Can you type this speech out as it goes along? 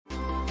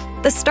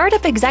The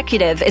Startup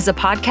Executive is a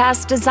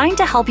podcast designed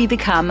to help you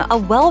become a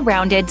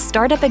well-rounded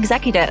startup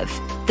executive.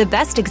 The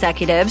best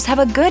executives have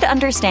a good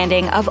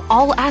understanding of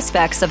all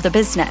aspects of the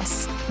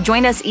business.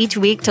 Join us each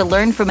week to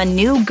learn from a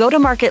new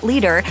go-to-market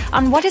leader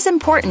on what is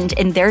important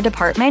in their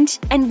department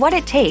and what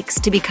it takes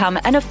to become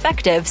an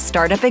effective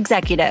startup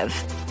executive.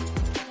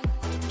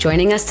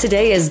 Joining us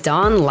today is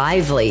Dawn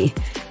Lively.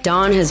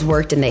 Dawn has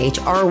worked in the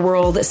HR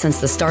world since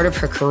the start of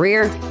her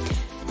career,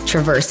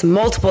 traversed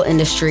multiple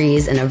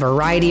industries in a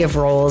variety of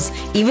roles,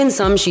 even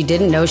some she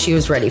didn't know she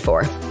was ready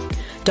for.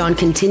 Dawn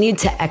continued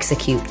to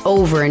execute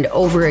over and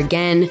over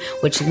again,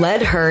 which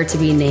led her to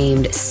be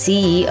named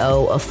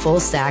CEO of Full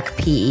Stack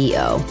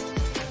PEO.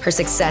 Her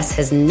success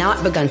has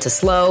not begun to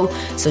slow,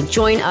 so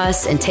join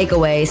us and take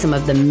away some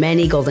of the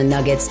many golden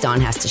nuggets Dawn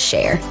has to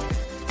share.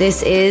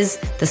 This is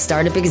the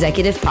Startup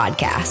Executive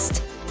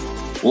Podcast.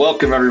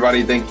 Welcome,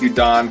 everybody. Thank you,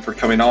 Dawn, for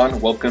coming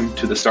on. Welcome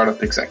to the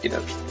Startup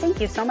Executive.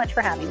 Thank you so much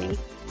for having me.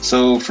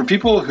 So for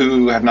people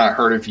who have not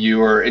heard of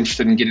you or are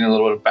interested in getting a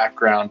little bit of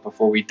background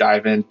before we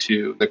dive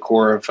into the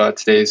core of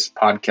today's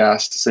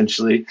podcast,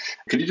 essentially,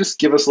 could you just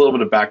give us a little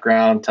bit of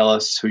background, tell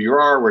us who you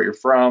are, where you're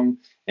from,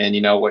 and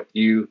what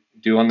you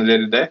do on the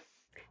day-to-day?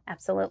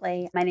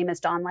 Absolutely. My name is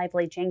Dawn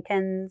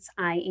Lively-Jenkins.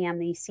 I am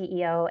the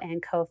CEO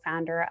and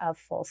co-founder of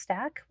Full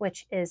Stack,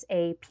 which is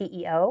a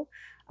PEO,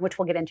 which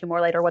we'll get into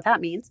more later what that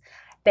means,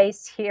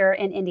 based here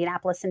in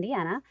Indianapolis,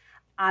 Indiana.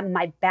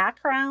 My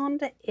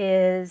background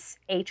is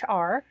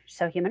HR,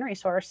 so human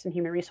resource and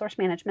human resource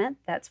management.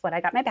 That's what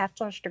I got my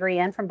bachelor's degree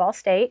in from Ball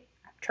State.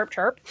 Chirp,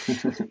 chirp.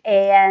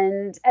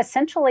 And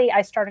essentially,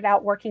 I started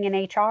out working in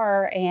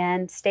HR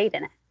and stayed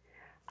in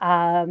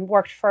it.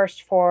 Worked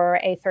first for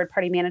a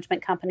third-party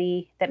management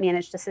company that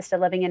managed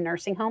assisted living and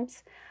nursing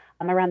homes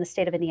around the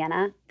state of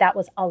Indiana. That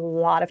was a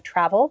lot of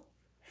travel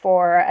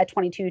for a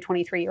 22,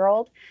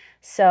 23-year-old.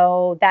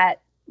 So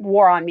that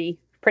wore on me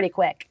pretty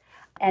quick.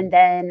 And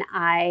then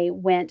I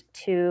went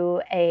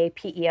to a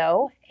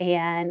PEO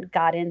and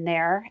got in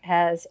there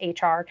as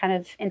HR, kind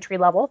of entry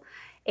level,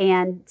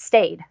 and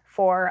stayed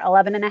for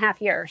 11 and a half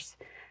years.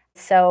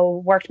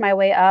 So worked my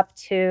way up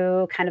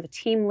to kind of a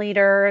team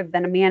leader,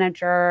 then a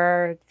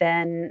manager,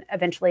 then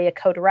eventually a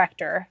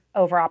co-director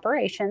over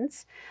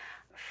operations.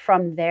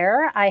 From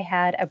there, I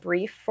had a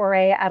brief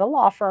foray at a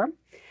law firm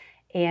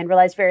and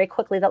realized very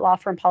quickly that law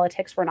firm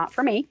politics were not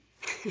for me.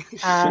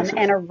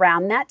 And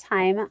around that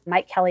time,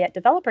 Mike Kelly at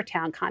Developer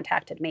Town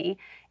contacted me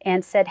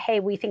and said,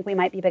 hey, we think we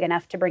might be big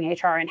enough to bring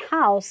HR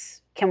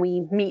in-house. Can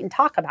we meet and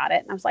talk about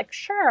it? And I was like,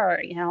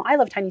 sure. I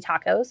love tiny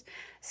tacos.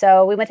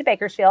 So we went to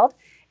Bakersfield,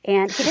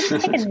 and he didn't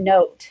take a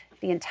note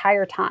the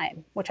entire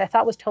time, which I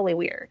thought was totally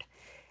weird.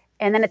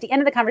 And then at the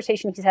end of the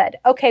conversation, he said,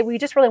 okay, we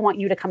just really want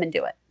you to come and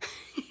do it.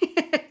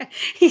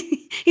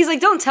 He's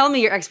like, don't tell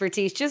me your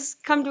expertise.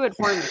 Just come do it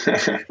for me.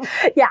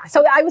 Yeah.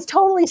 So I was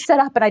totally set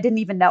up, but I didn't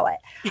even know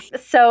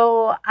it.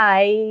 So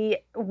I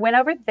went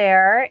over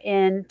there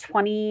in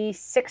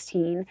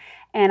 2016,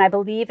 and I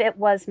believe it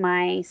was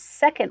my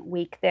second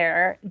week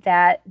there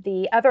that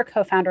the other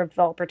co-founder of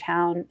Developer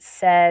Town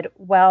said,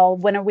 well,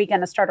 when are we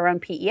going to start our own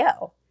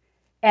PEO?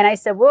 And I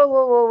said,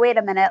 whoa, wait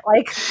a minute.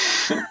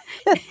 So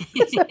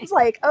I was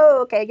like,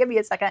 oh, okay, give me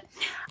a second.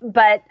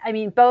 But I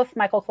mean, both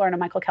Michael Clore and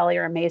Michael Kelly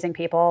are amazing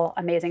people,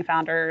 amazing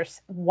founders,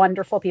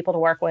 wonderful people to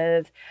work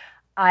with.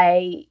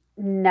 I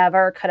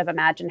never could have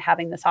imagined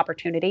having this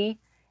opportunity,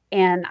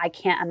 and I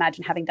can't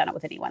imagine having done it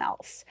with anyone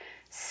else.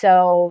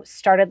 So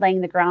started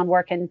laying the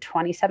groundwork in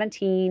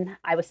 2017.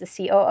 I was the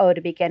COO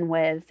to begin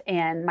with,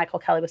 and Michael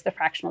Kelly was the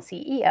fractional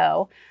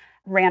CEO.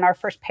 Ran our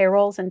first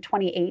payrolls in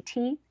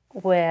 2018.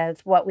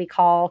 With what we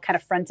call kind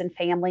of friends and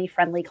family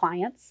friendly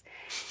clients,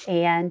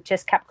 and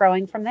just kept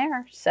growing from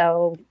there.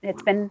 So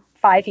it's been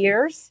 5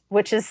 years,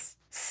 which is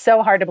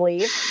so hard to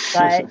believe,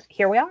 but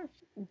here we are.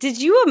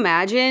 Did you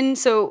imagine,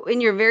 so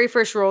in your very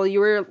first role, you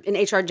were an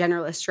HR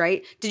generalist,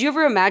 right? Did you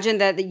ever imagine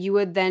that you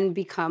would then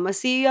become a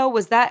CEO?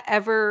 Was that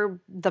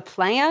ever the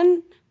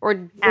plan? Or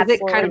was Absolutely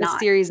it kind of not. a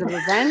series of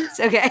events?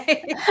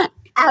 Okay.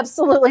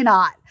 Absolutely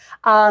not.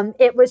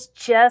 It was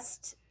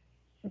just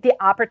the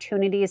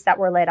opportunities that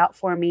were laid out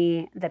for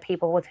me, the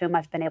people with whom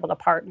I've been able to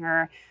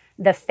partner,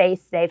 the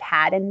faith they've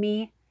had in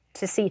me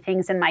to see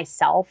things in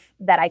myself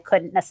that I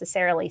couldn't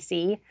necessarily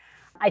see.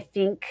 I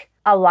think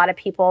a lot of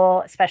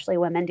people, especially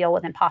women, deal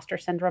with imposter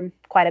syndrome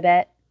quite a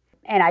bit.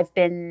 And I've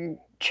been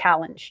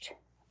challenged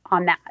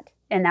on that,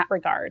 in that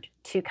regard,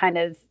 to kind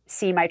of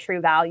see my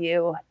true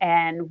value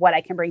and what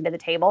I can bring to the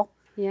table.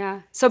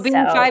 Yeah. So being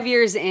 5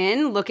 years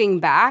in, looking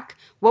back,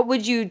 what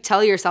would you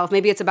tell yourself?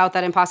 Maybe it's about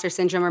that imposter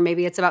syndrome, or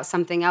maybe it's about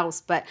something else.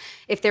 But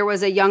if there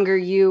was a younger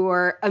you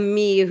or a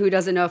me who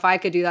doesn't know if I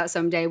could do that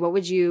someday, what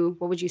would you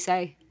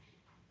say?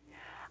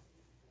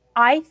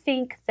 I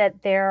think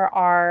that there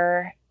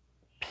are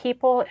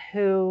people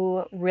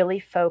who really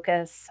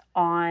focus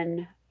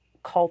on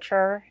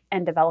culture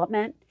and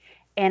development.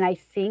 And I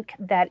think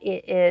that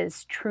it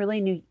is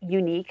truly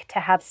unique to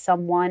have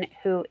someone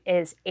who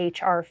is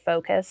HR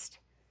focused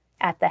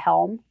at the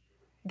helm.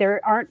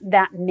 There aren't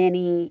that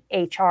many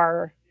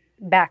HR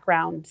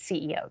background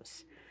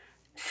CEOs.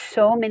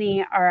 So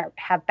many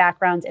have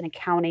backgrounds in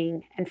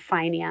accounting and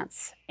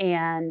finance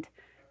and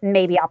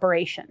maybe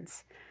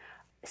operations.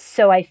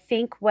 So I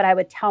think what I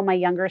would tell my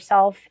younger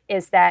self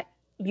is that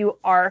you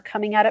are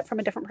coming at it from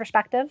a different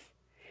perspective.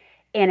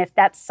 And if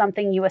that's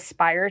something you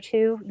aspire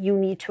to, you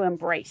need to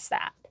embrace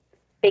that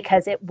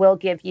because it will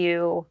give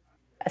you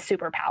a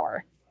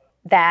superpower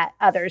that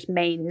others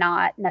may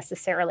not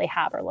necessarily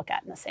have or look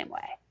at in the same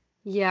way.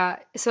 Yeah,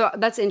 so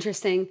that's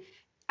interesting.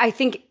 I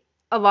think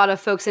a lot of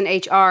folks in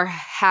HR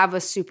have a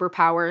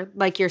superpower,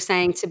 like you're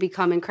saying, to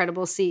become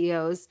incredible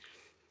CEOs.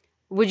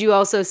 Would you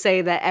also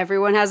say that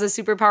everyone has a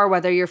superpower,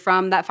 whether you're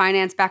from that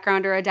finance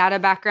background or a data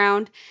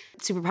background,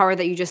 superpower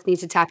that you just need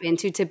to tap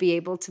into to be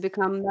able to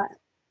become that?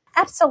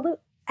 Absolutely.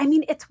 I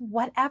mean, it's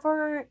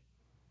whatever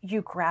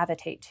you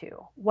gravitate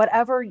to,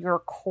 whatever your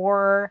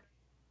core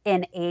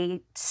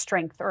innate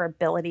strength or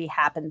ability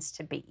happens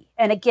to be.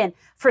 And again,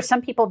 for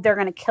some people, they're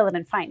going to kill it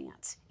in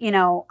finance.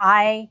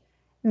 I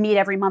meet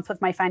every month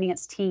with my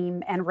finance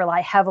team and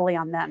rely heavily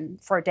on them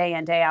for day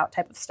in, day out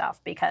type of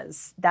stuff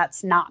because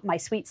that's not my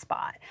sweet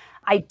spot.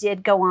 I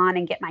did go on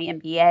and get my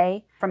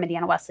MBA from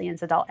Indiana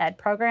Wesleyan's adult ed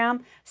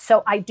program.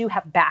 So I do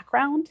have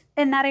background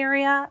in that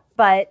area.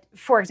 But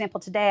for example,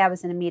 today I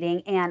was in a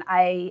meeting and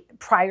I,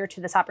 prior to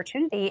this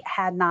opportunity,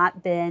 had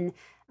not been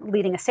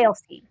leading a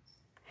sales team.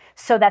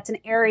 So that's an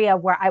area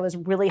where I was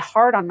really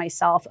hard on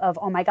myself of,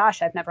 oh my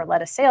gosh, I've never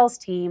led a sales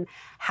team.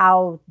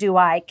 How do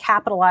I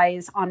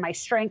capitalize on my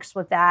strengths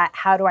with that?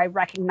 How do I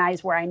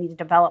recognize where I need to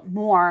develop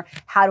more?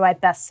 How do I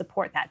best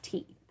support that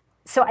team?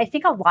 So I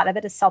think a lot of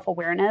it is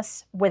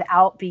self-awareness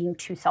without being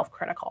too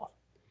self-critical.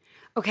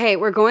 Okay,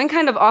 we're going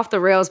kind of off the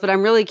rails, but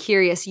I'm really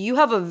curious. You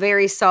have a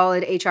very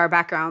solid HR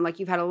background. Like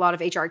you've had a lot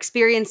of HR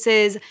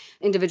experiences,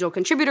 individual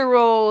contributor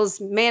roles,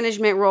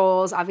 management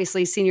roles,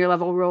 obviously senior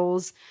level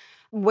roles.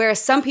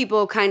 Whereas some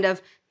people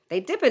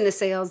they dip into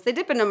sales, they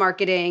dip into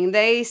marketing,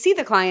 they see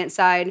the client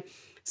side.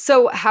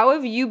 So how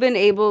have you been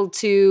able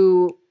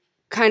to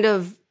kind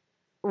of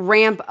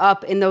ramp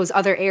up in those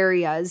other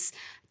areas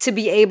to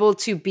be able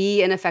to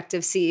be an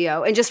effective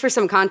CEO? And just for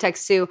some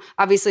context too,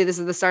 obviously this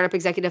is the Startup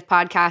Executive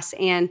Podcast,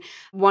 and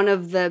one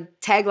of the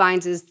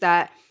taglines is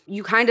that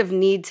you kind of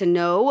need to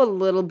know a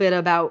little bit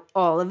about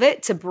all of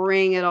it to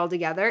bring it all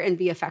together and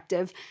be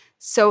effective.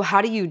 So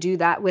how do you do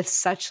that with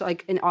such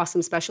like an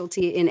awesome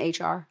specialty in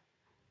HR?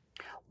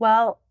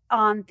 Well,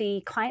 on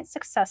the client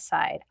success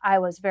side, I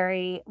was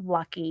very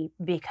lucky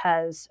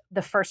because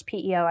the first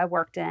PEO I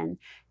worked in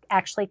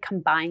actually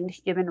combined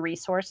human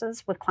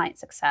resources with client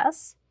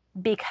success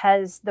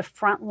because the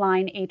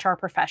frontline HR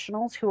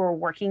professionals who were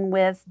working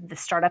with the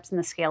startups and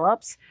the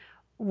scale-ups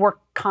were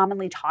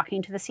commonly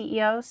talking to the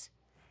CEOs.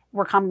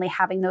 We're commonly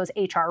having those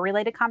HR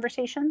related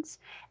conversations.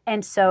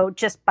 And so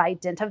just by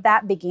dint of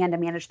that began to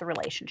manage the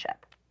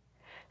relationship.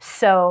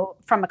 So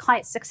from a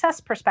client success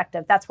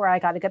perspective, that's where I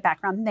got a good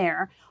background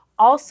there.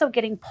 Also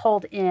getting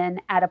pulled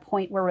in at a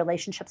point where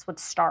relationships would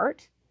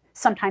start,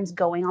 sometimes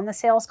going on the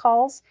sales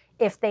calls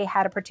if they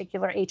had a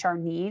particular HR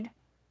need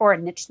or a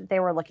niche that they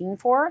were looking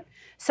for.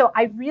 So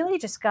I really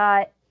just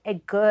got a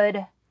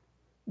good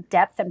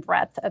depth and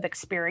breadth of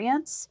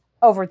experience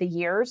over the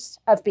years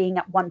of being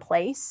at one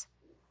place.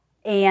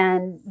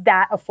 And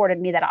that afforded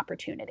me that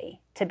opportunity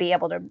to be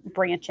able to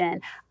branch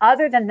in.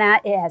 Other than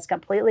that, it has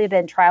completely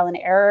been trial and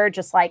error,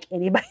 just like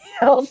anybody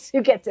else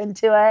who gets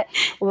into it,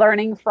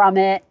 learning from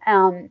it,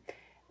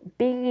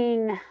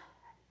 being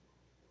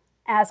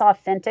as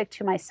authentic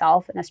to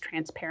myself and as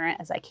transparent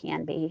as I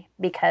can be,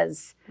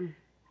 because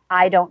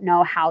I don't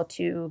know how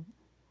to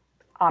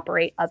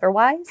operate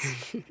otherwise.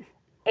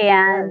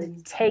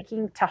 And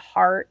taking to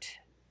heart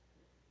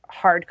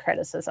hard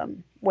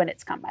criticism when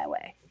it's come my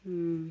way.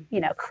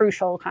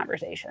 Crucial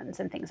conversations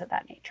and things of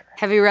that nature.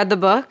 Have you read the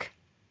book?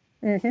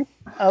 Mm-hmm.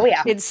 Oh,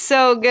 yeah. It's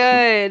so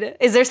good.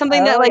 Is there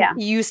something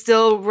you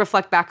still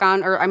reflect back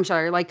on, or I'm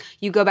sorry, like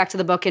you go back to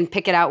the book and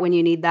pick it out when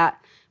you need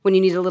when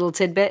you need a little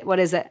tidbit? What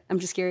is it? I'm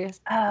just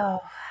curious. Oh.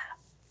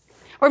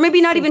 Or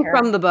maybe not even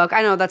from the book.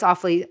 I know that's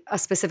awfully a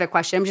specific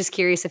question. I'm just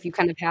curious if you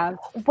kind of have.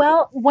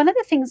 Well, one of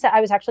the things that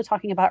I was actually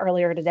talking about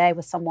earlier today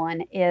with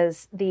someone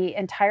is the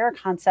entire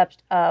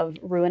concept of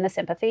ruinous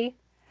empathy.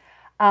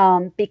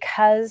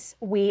 Because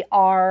we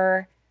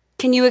are...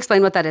 Can you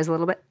explain what that is a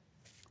little bit?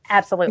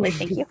 Absolutely.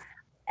 Thank you.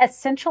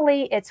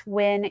 Essentially, it's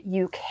when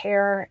you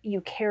care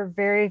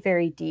very,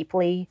 very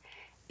deeply.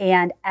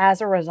 And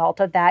as a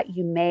result of that,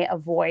 you may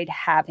avoid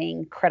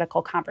having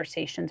critical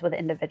conversations with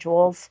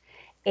individuals.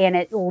 And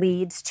it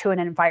leads to an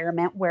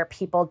environment where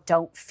people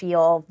don't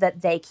feel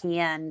that they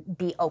can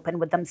be open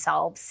with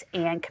themselves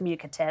and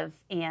communicative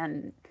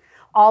and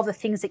all the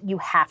things that you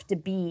have to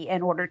be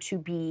in order to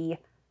be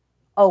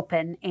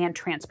open and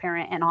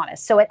transparent and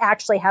honest. So it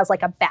actually has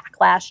like a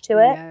backlash to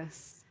it.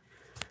 Yes.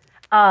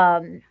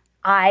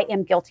 I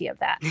am guilty of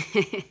that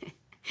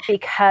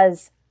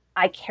because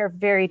I care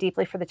very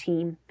deeply for the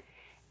team.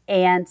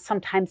 And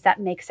sometimes that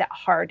makes it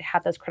hard to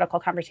have those critical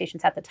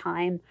conversations at the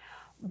time.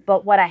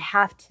 But what I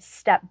have to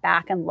step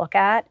back and look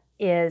at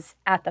is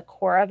at the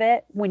core of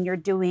it, when you're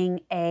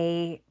doing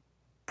a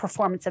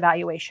performance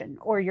evaluation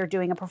or you're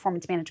doing a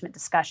performance management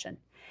discussion.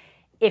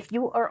 If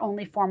you are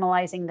only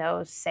formalizing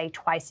those, say,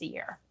 twice a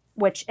year,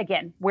 which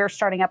again, we're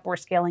starting up, we're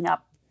scaling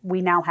up. We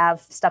now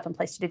have stuff in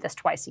place to do this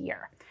twice a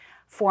year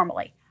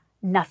formally.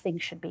 Nothing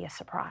should be a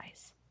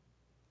surprise.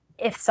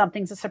 If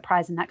something's a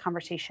surprise in that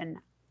conversation,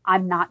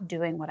 I'm not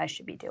doing what I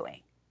should be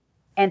doing.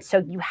 And so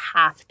you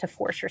have to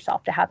force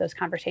yourself to have those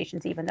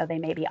conversations, even though they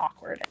may be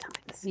awkward at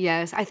times.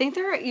 Yes. I think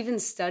there are even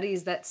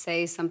studies that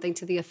say something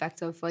to the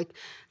effect of like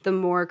the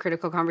more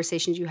critical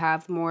conversations you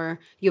have, the more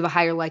you have a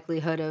higher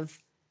likelihood of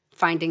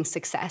finding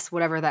success,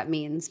 whatever that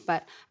means.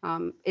 But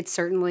it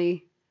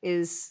certainly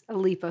is a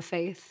leap of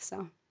faith.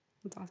 So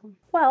that's awesome.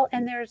 Well,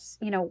 and there's,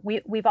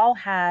 we've all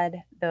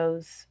had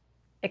those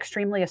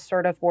extremely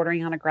assertive,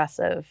 bordering on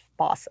aggressive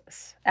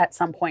bosses at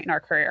some point in our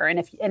career.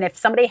 And if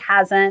somebody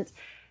hasn't,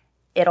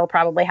 it'll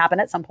probably happen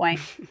at some point.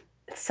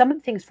 Some of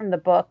the things from the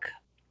book,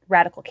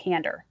 Radical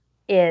Candor,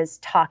 is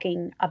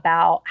talking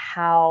about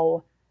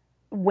how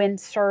when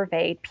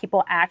surveyed,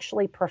 people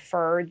actually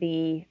prefer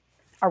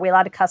are we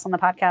allowed to cuss on the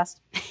podcast?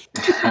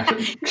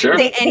 Sure.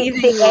 The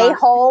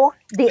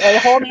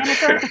a-hole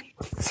manager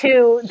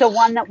to the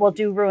one that will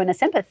do ruinous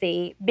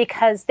sympathy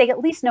because they at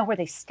least know where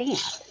they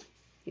stand.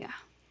 Yeah.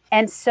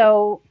 And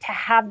so to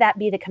have that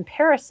be the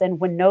comparison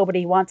when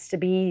nobody wants to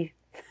be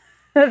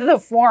the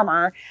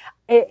former,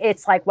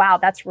 it's like, wow,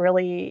 that's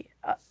really,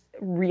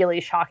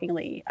 really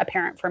shockingly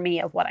apparent for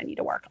me of what I need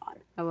to work on.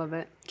 I love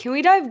it. Can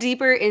we dive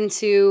deeper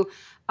into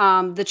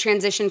the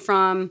transition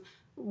from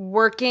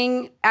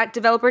working at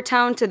Developer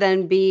Town to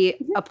then be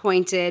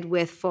appointed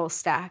with Full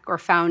Stack or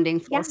founding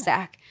Full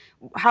Stack?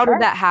 How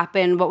did that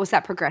happen? What was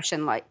that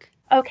progression like?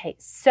 Okay,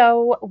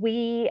 so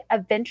we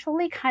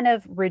eventually kind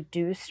of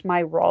reduced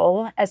my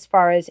role as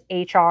far as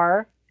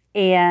HR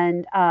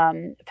and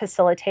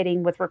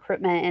facilitating with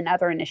recruitment and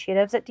other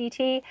initiatives at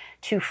DT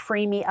to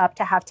free me up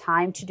to have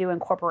time to do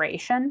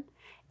incorporation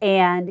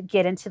and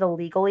get into the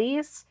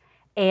legalese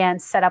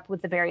and set up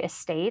with the various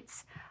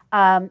states.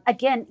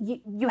 Again,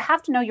 you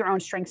have to know your own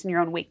strengths and your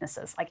own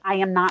weaknesses. Like, I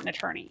am not an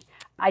attorney.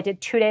 I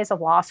did 2 days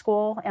of law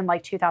school in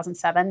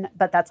 2007,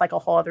 but that's like a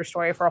whole other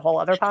story for a whole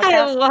other podcast.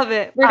 I love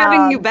it. We're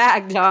having you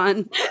back,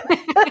 Dawn.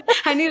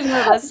 I need to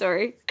know that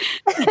story.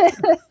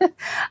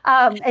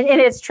 And it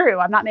is true.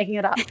 I'm not making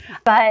it up.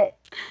 But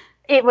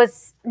it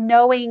was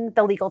knowing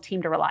the legal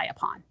team to rely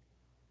upon.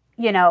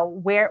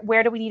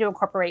 Where do we need to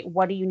incorporate?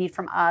 What do you need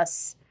from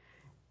us?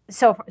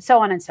 So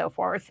on and so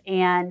forth.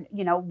 And,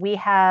 we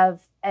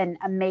have an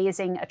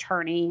amazing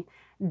attorney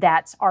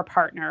that's our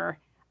partner,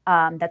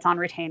 that's on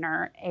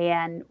retainer.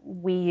 And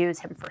we use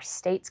him for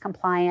states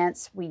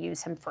compliance. We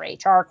use him for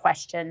HR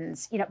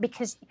questions,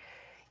 because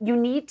you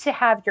need to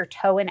have your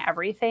toe in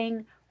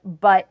everything,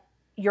 but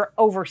you're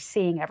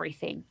overseeing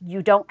everything.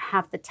 You don't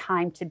have the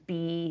time to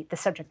be the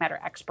subject matter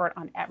expert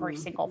on every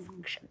single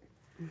function.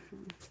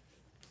 Mm-hmm.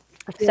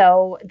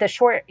 So the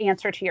short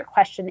answer to your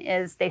question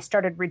is they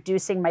started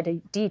reducing my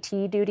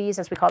DT duties,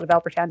 as we call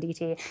Developer Town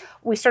DT.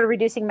 We started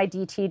reducing my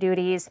DT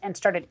duties and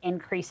started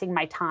increasing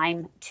my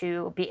time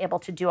to be able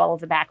to do all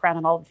of the background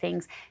and all the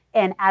things.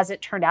 And as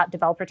it turned out,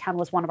 Developer Town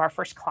was one of our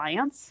first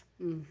clients.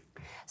 Mm.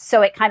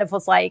 So it kind of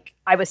was like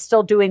I was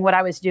still doing what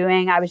I was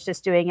doing. I was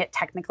just doing it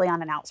technically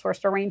on an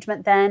outsourced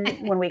arrangement then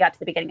when we got to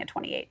the beginning of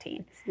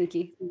 2018.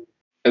 Sneaky.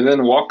 And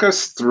then walk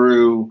us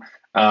through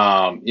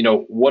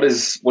what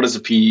is a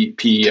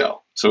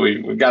PEO? So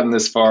we've gotten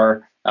this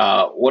far.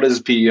 What is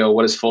a PEO?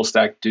 What does Full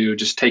Stack do?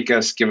 Just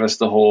give us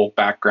the whole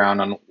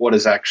background on what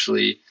is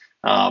actually,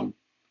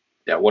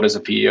 what does a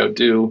PEO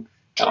do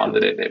on the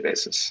day-to-day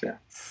basis? Yeah.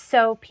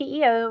 So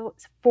PEO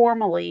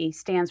formally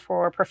stands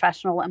for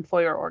Professional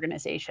Employer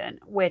Organization,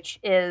 which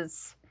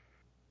is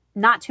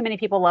not too many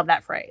people love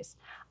that phrase,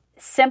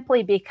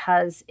 simply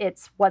because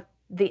it's what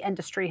the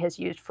industry has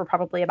used for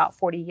probably about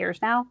 40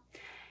 years now.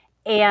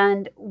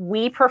 And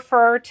we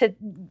prefer to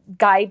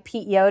guide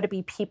PEO to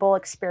be people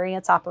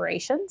experience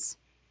operations,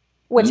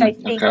 which I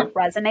think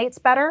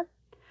resonates better.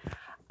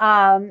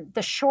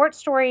 The short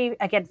story,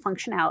 again,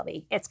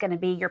 functionality. It's going to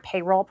be your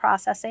payroll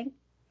processing.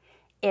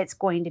 It's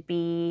going to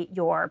be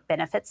your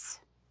benefits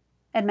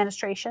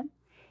administration.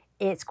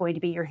 It's going to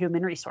be your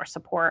human resource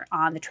support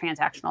on the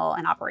transactional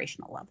and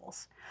operational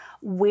levels.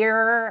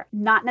 We're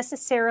not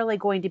necessarily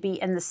going to be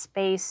in the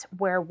space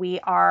where we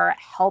are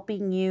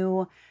helping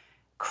you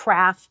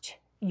craft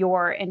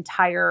your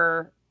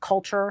entire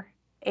culture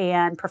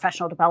and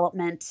professional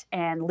development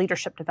and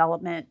leadership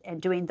development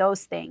and doing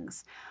those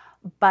things.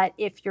 But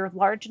if you're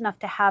large enough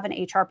to have an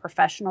HR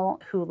professional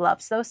who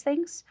loves those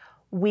things,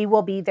 we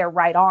will be their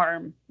right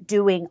arm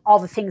doing all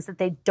the things that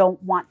they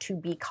don't want to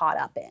be caught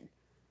up in,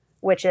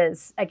 which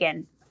is,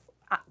 again,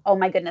 oh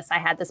my goodness, I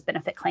had this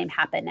benefit claim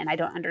happen and I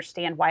don't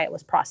understand why it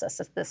was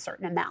processed at this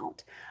certain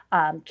amount.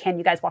 Can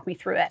you guys walk me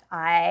through it?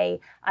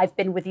 I've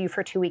been with you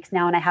for 2 weeks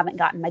now and I haven't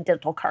gotten my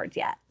dental cards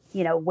yet.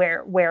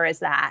 Where is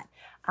that?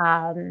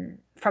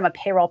 From a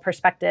payroll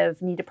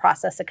perspective, need to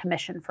process a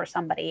commission for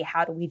somebody.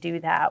 How do we do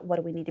that? What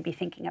do we need to be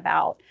thinking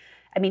about?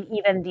 I mean,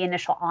 even the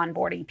initial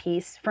onboarding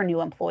piece for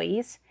new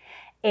employees.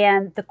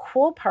 And the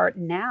cool part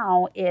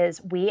now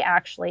is we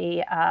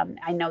actually,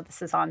 I know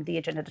this is on the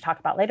agenda to talk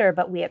about later,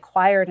 but we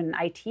acquired an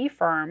IT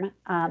firm,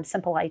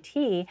 Simple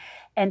IT.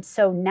 And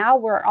so now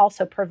we're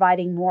also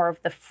providing more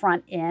of the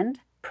front end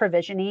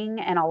provisioning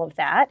and all of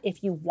that.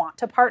 If you want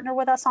to partner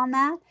with us on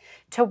that,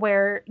 to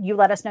where you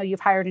let us know you've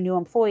hired a new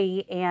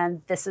employee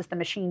and this is the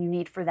machine you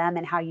need for them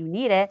and how you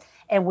need it.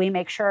 And we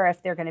make sure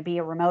if they're going to be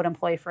a remote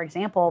employee, for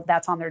example,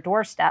 that's on their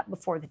doorstep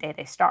before the day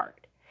they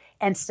start,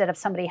 instead of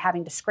somebody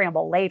having to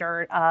scramble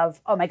later of,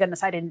 oh my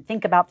goodness, I didn't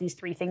think about these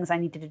 3 things I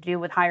needed to do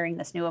with hiring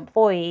this new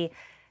employee.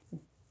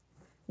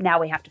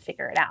 Now we have to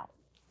figure it out.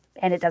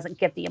 And it doesn't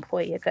give the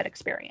employee a good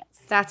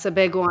experience. That's a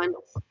big one.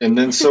 And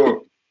then,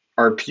 so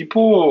are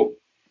people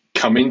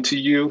coming to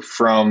you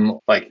from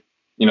like,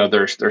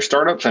 their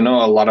startups? I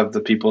know a lot of the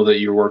people that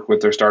you work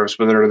with, they're startups,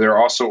 but are there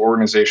also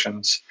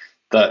organizations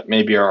that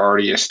maybe are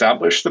already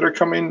established that are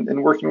coming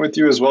and working with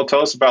you as well?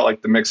 Tell us about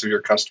like the mix of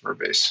your customer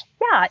base.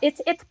 Yeah,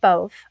 it's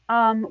both.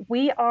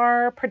 We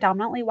are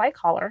predominantly white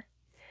collar.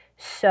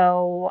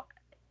 So,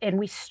 and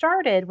we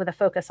started with a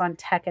focus on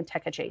tech and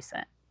tech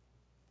adjacent.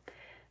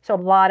 So a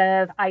lot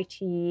of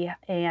IT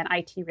and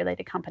IT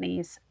related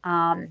companies.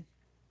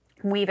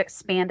 We've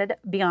expanded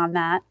beyond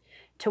that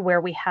to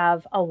where we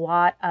have a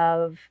lot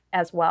of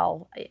as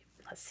well.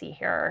 Let's see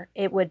here.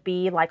 It would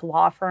be like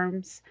law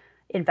firms,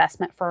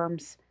 investment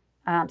firms,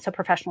 so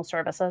professional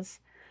services.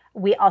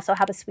 We also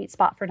have a sweet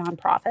spot for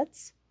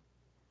nonprofits.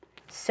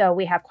 So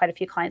we have quite a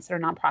few clients that are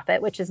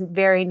nonprofit, which is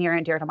very near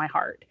and dear to my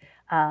heart,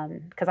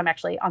 because I'm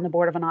actually on the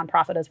board of a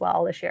nonprofit as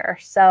well this year.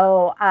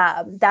 So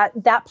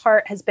that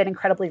part has been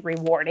incredibly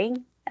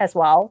rewarding as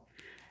well,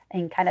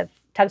 and kind of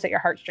tugs at your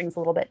heartstrings a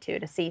little bit too,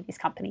 to see these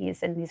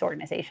companies and these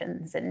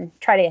organizations and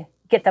try to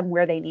get them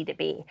where they need to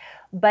be.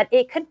 But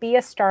it could be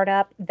a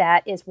startup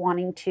that is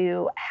wanting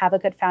to have a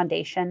good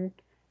foundation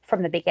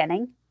from the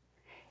beginning.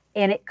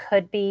 And it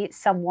could be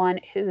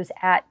someone who's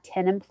at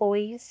 10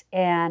 employees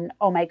and,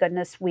 oh my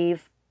goodness,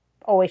 we've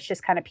always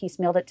just kind of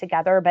piecemealed it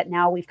together, but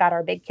now we've got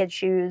our big kid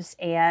shoes.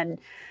 And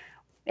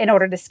in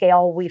order to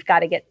scale, we've got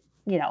to get,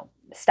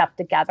 stuff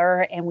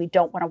together, and we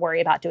don't want to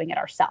worry about doing it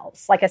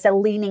ourselves. Like I said,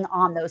 leaning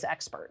on those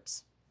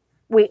experts.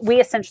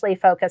 We essentially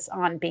focus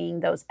on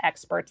being those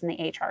experts in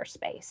the HR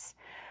space,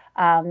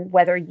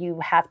 whether you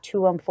have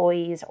 2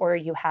 employees or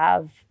you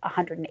have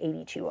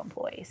 182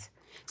 employees.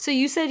 So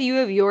you said you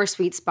have your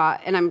sweet spot,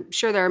 and I'm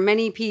sure there are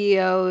many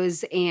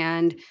PEOs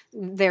and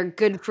they're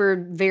good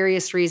for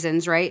various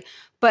reasons, right?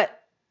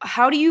 But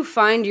how do you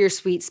find your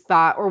sweet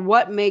spot, or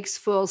what makes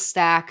full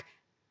stack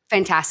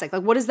fantastic?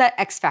 Like, what is that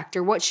X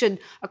factor? What should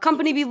a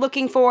company be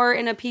looking for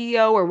in a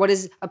PEO, or what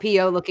is a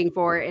PEO looking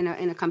for in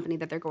a company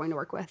that they're going to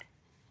work with?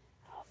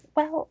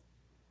 Well,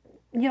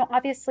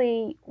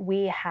 obviously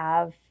we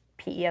have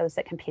PEOs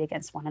that compete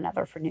against one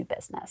another for new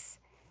business.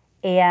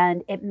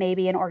 And it may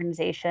be an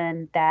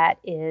organization that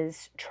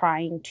is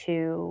trying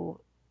to,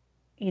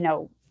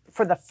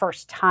 for the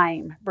first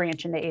time,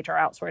 branch into HR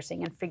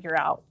outsourcing and figure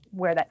out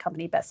where that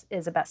company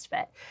is a best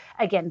fit.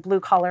 Again, blue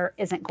collar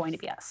isn't going to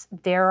be us.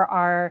 There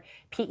are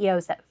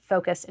PEOs that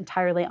focus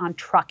entirely on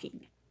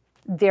trucking.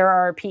 There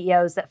are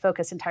PEOs that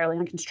focus entirely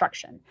on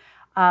construction.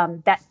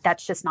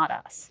 That's just not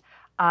us.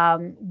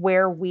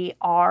 Where we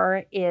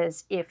are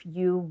is, if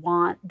you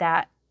want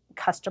that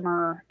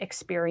customer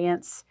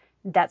experience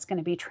that's going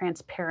to be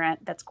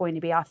transparent, that's going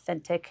to be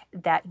authentic,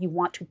 that you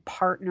want to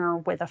partner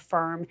with a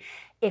firm,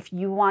 if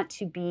you want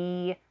to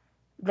be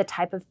the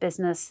type of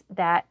business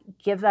that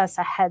gives us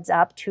a heads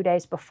up 2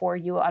 days before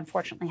you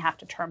unfortunately have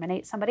to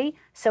terminate somebody,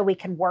 so we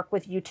can work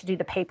with you to do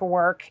the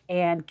paperwork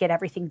and get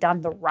everything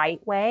done the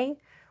right way,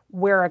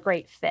 we're a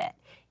great fit.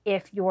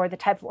 If you're the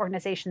type of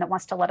organization that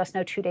wants to let us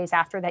know 2 days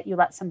after that you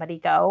let somebody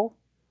go,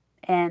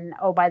 and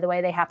oh, by the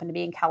way, they happen to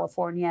be in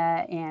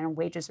California and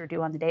wages are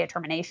due on the day of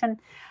termination,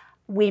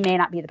 we may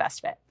not be the best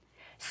fit.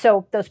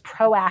 So those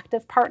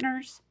proactive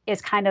partners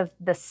is kind of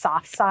the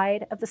soft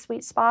side of the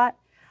sweet spot.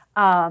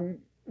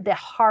 The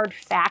hard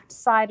fact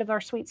side of our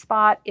sweet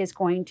spot is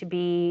going to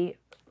be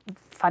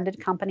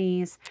funded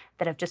companies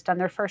that have just done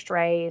their first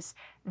raise,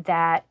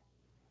 that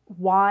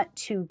want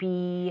to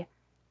be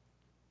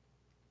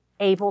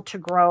able to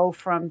grow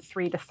from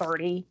 3 to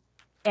 30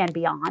 and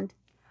beyond.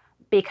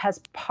 Because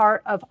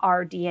part of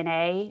our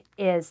DNA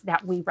is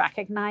that we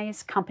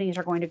recognize companies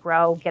are going to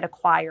grow, get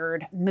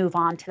acquired, move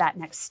on to that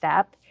next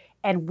step,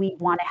 and we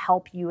want to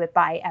help you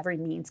by every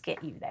means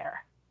get you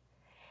there.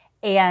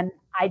 And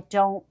I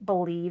don't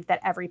believe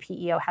that every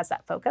PEO has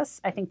that focus.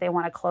 I think they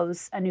want to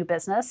close a new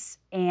business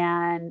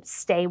and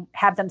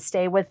have them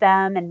stay with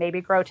them and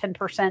maybe grow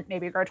 10%,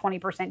 maybe grow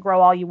 20%,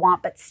 grow all you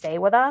want, but stay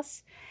with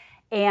us.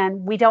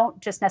 And we don't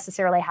just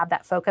necessarily have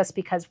that focus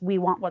because we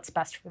want what's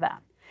best for them.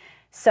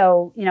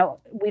 So,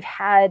 we've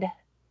had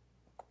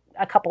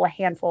a couple of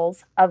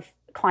handfuls of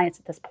clients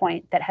at this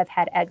point that have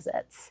had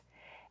exits,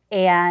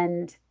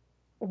 and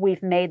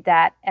we've made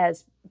that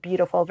as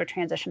beautiful of a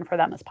transition for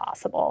them as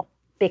possible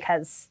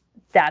because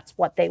that's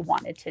what they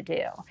wanted to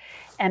do.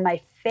 And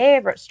my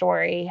favorite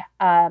story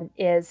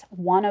is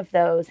one of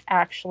those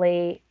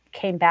actually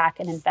came back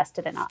and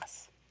invested in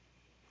us.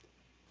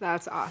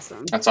 That's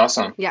awesome. That's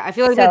awesome. Yeah, I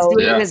feel like that's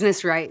doing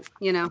business right,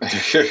 Yeah,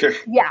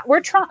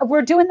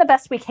 we're doing the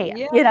best we can.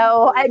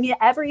 Yeah. I mean,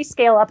 every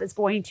scale up is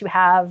going to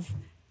have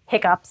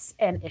hiccups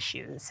and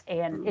issues,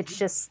 and it's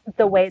just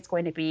the way it's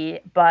going to be,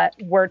 but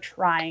we're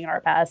trying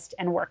our best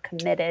and we're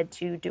committed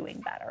to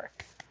doing better.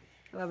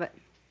 I love it.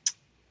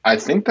 I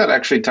think that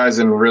actually ties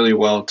in really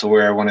well to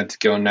where I wanted to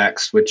go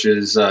next, which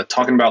is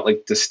talking about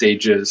like the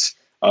stages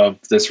of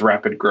this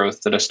rapid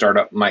growth that a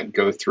startup might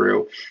go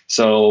through.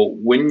 So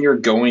when you're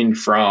going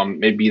from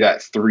maybe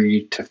that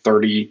 3 to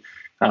 30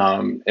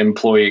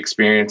 employee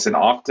experience, and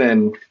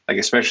often, like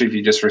especially if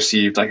you just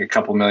received like a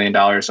couple $1 million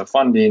of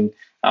funding,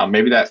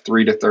 maybe that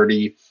 3 to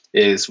 30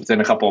 is within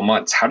a couple of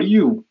months. How do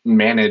you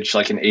manage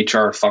like an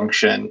HR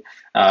function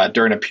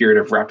during a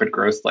period of rapid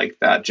growth like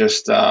that?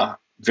 Just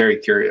very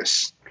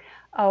curious.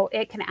 Oh,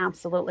 it can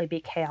absolutely be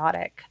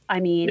chaotic.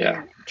 I mean,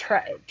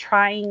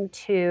 trying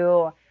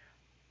to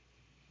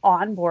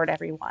onboard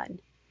everyone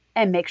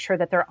and make sure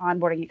that their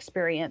onboarding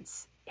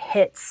experience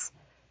hits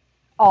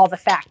all the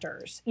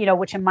factors,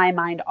 which in my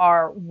mind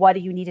are, what do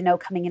you need to know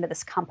coming into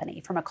this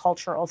company from a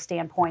cultural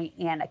standpoint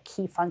and a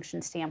key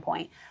function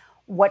standpoint?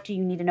 What do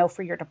you need to know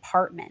for your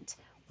department?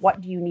 What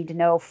do you need to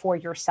know for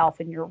yourself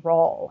and your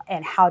role?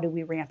 And how do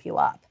we ramp you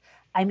up?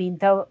 I mean,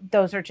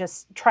 those are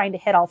just trying to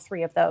hit all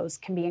three of those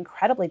can be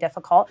incredibly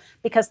difficult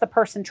because the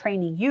person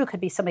training you could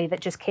be somebody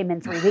that just came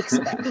in 3 weeks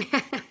ago.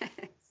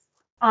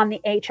 On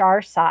the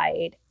HR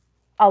side,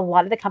 a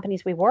lot of the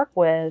companies we work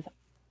with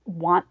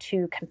want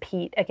to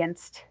compete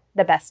against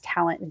the best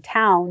talent in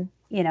town,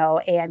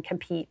 and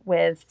compete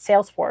with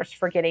Salesforce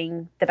for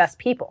getting the best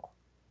people.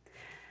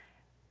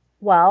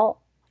 Well,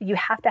 you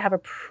have to have a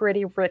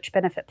pretty rich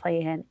benefit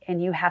plan,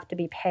 and you have to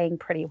be paying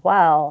pretty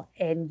well,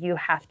 and you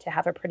have to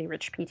have a pretty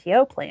rich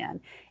PTO plan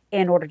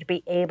in order to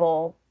be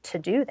able to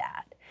do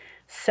that.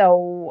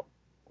 So,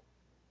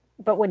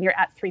 but when you're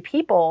at 3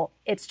 people,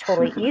 it's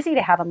totally easy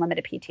to have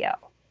unlimited PTO.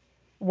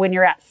 When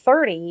you're at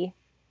 30,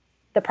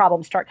 the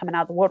problems start coming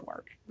out of the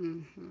woodwork.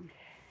 Mm-hmm.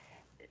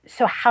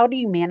 So how do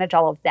you manage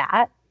all of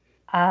that?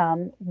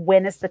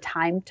 When is the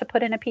time to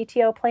put in a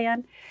PTO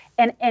plan?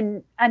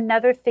 And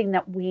another thing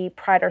that we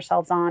pride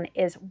ourselves on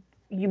is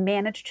you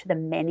manage to the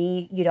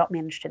many, you don't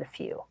manage to the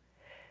few.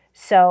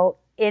 So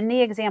in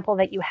the example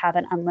that you have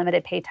an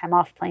unlimited paid time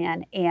off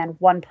plan and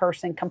one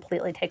person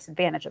completely takes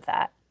advantage of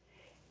that,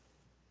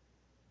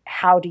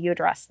 how do you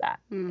address that?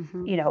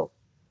 Mm-hmm.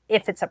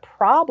 If it's a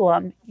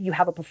problem, you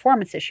have a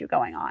performance issue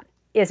going on.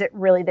 Is it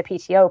really the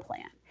PTO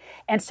plan?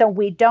 And so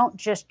we don't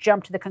just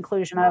jump to the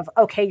conclusion of,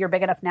 okay, you're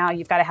big enough now,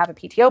 you've got to have a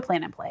PTO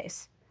plan in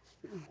place.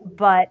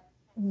 But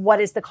what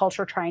is the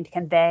culture trying to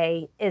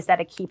convey? Is that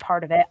a key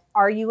part of it?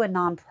 Are you a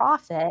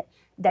nonprofit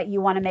that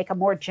you want to make a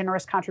more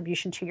generous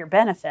contribution to your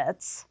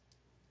benefits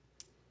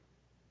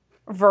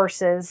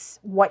versus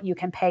what you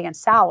can pay in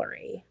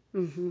salary?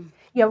 Mm-hmm.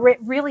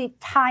 Really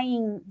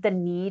tying the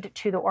need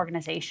to the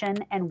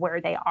organization and where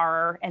they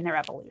are in their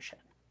evolution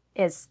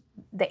is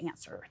the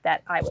answer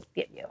that I would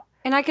give you.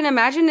 And I can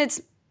imagine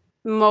it's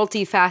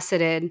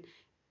multifaceted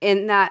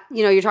in that,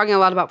 you're talking a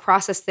lot about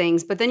process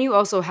things, but then you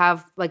also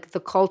have like the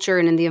culture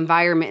and in the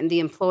environment and the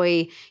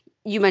employee.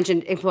 You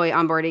mentioned employee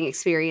onboarding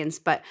experience,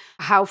 but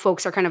how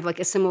folks are kind of like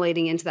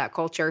assimilating into that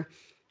culture.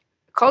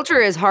 Culture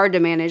is hard to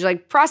manage.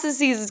 Like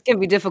processes can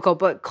be difficult,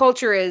 but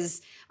culture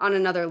is on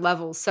another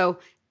level. So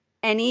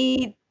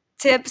any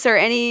tips or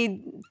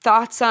any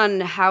thoughts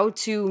on how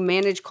to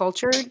manage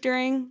culture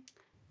during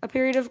a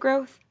period of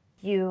growth?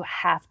 You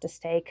have to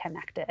stay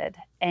connected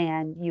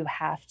and you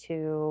have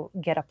to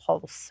get a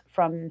pulse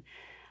from,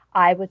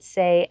 I would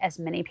say, as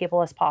many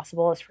people as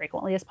possible, as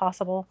frequently as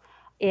possible.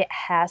 It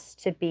has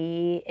to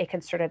be a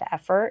concerted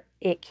effort.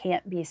 It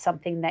can't be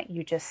something that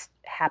you just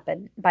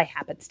happen by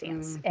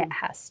happenstance. Mm-hmm. It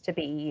has to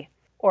be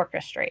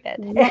orchestrated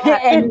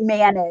and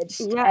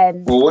managed. Yeah.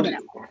 And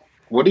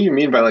what do you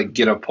mean by like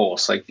get a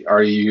pulse? Like,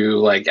 are you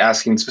like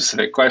asking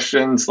specific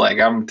questions? Like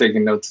I'm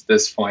taking notes at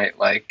this point.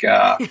 Like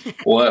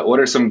what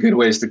are some good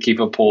ways to keep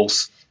a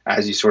pulse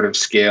as you sort of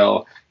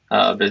scale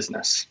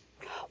business?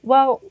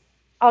 Well,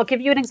 I'll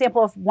give you an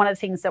example of one of the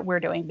things that we're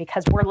doing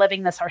because we're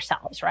living this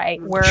ourselves,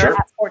 right? We're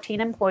at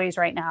 14 employees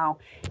right now.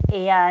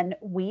 And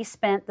we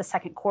spent the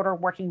second quarter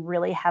working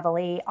really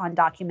heavily on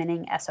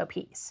documenting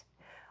SOPs.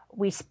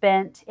 We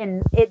spent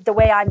the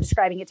way I'm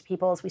describing it to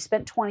people is we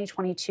spent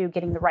 2022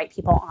 getting the right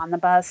people on the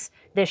bus.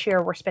 This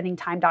year, we're spending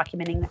time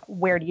documenting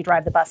where do you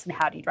drive the bus and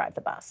how do you drive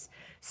the bus.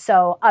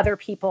 So other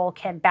people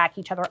can back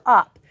each other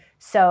up.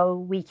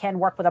 So we can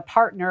work with a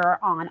partner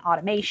on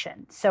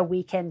automation. So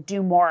we can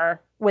do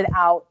more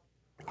without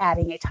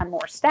adding a ton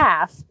more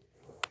staff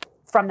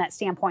from that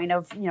standpoint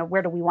of,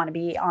 where do we want to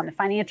be on the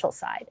financial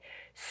side.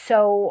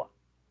 So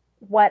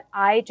what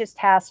I just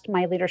tasked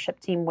my leadership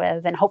team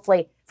with, and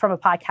hopefully from a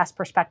podcast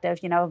perspective,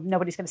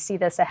 nobody's going to see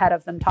this ahead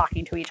of them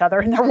talking to each other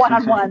in their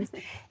one-on-ones,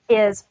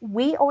 is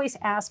we always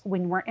ask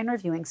when we're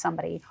interviewing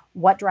somebody,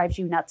 what drives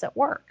you nuts at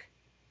work?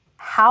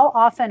 How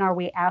often are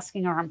we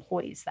asking our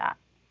employees that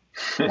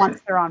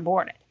once they're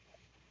onboarded?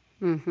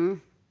 Mm-hmm.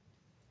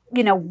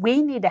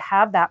 we need to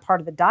have that part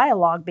of the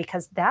dialogue,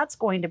 because that's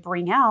going to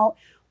bring out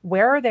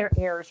where are their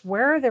errors,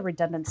 where are their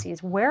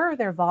redundancies, where are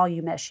their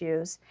volume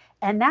issues,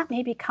 and that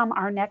may become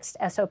our next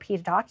SOP to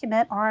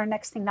document or our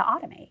next thing to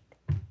automate.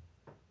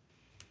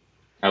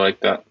 I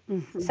like that.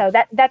 Mm-hmm. So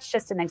that's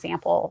just an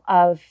example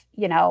of,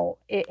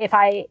 if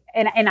I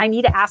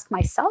need to ask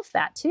myself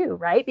that too,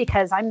 right?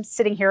 Because I'm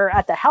sitting here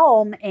at the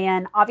helm,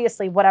 and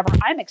obviously whatever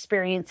I'm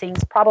experiencing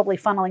is probably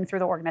funneling through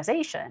the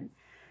organization.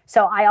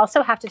 So I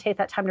also have to take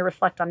that time to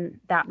reflect on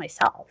that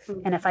myself.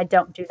 Mm-hmm. And if I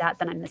don't do that,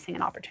 then I'm missing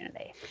an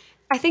opportunity.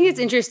 I think it's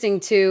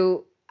interesting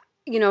too,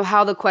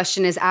 how the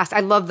question is asked. I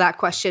love that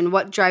question.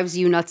 What drives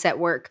you nuts at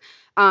work?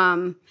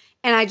 And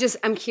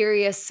I'm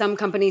curious, some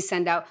companies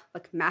send out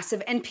like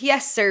massive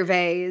NPS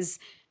surveys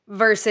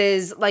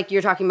versus like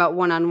you're talking about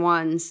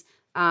one-on-ones.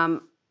 I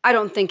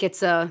don't think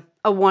it's a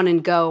one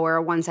and go or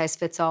a one size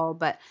fits all,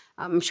 but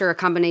I'm sure a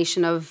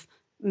combination of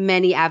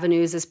many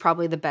avenues is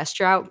probably the best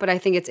route. But I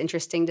think it's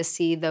interesting to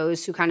see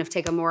those who kind of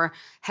take a more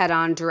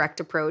head-on direct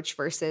approach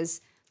versus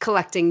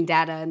collecting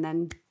data and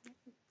then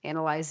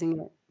analyzing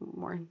it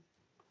more.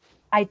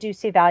 I do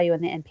see value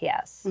in the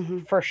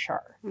NPS for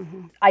sure.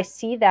 Mm-hmm. I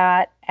see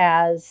that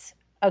as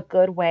a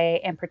good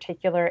way, in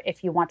particular,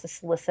 if you want to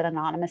solicit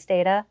anonymous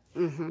data.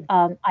 Mm-hmm.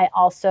 I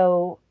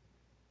also,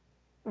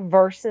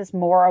 versus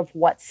more of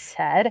what's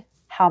said,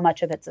 how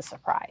much of it's a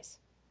surprise.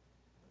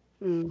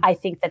 I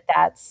think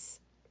that's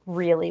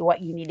really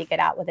what you need to get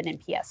out with an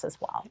NPS as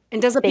well.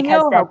 And does the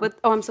PO help with?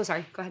 Oh, I'm so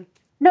sorry. Go ahead.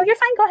 No, you're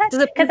fine. Go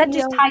ahead. Because that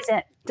just ties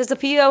in. Does the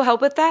PO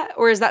help with that?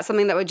 Or is that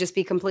something that would just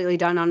be completely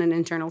done on an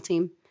internal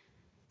team?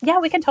 Yeah,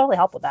 we can totally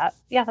help with that.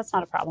 Yeah, that's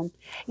not a problem.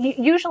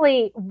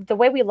 Usually, the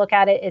way we look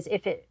at it is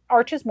if it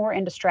arches more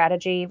into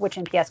strategy, which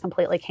NPS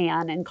completely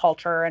can, and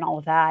culture and all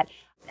of that.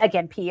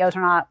 Again, PEOs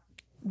are not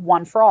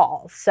one for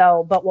all.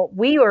 So, but what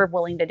we are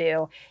willing to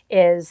do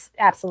is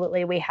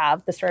absolutely, we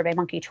have the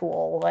SurveyMonkey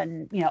tool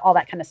and, all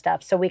that kind of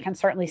stuff. So we can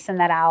certainly send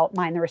that out,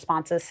 mine the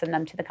responses, send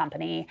them to the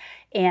company,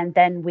 and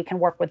then we can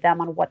work with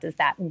them on what does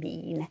that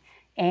mean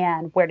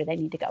and where do they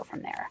need to go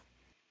from there.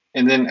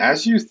 And then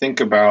as you think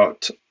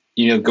about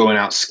going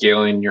out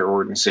scaling your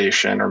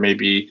organization, or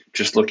maybe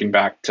just looking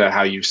back to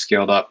how you've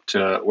scaled up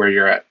to where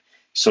you're at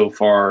so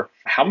far,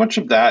 how much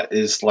of that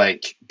is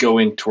like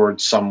going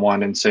towards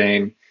someone and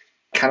saying,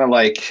 kind of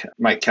like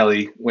Mike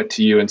Kelly went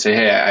to you and say,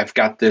 hey, I've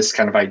got this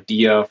kind of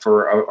idea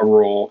for a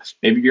role.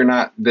 Maybe you're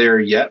not there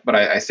yet, but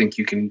I think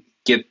you can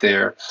get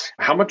there.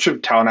 How much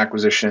of talent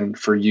acquisition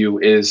for you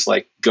is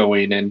like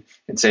going and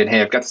saying,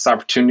 hey, I've got this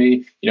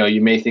opportunity.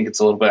 You may think it's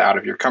a little bit out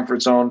of your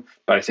comfort zone,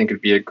 but I think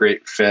it'd be a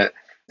great fit.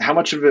 How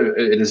much of it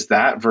is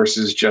that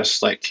versus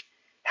just like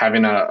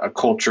having a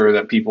culture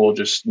that people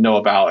just know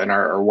about and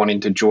are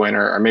wanting to join,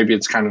 or maybe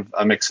it's kind of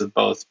a mix of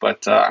both.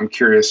 But I'm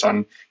curious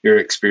on your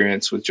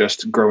experience with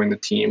just growing the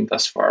team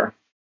thus far.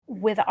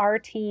 With our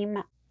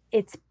team,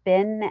 it's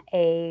been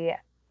a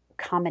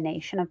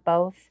combination of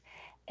both.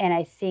 And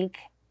I think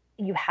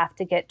you have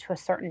to get to a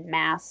certain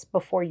mass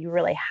before you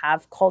really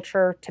have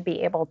culture to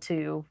be able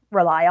to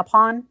rely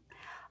upon.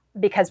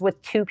 Because with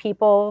two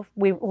people,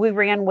 we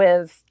ran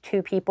with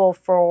two people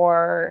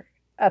for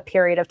a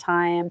period of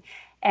time,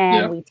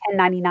 and we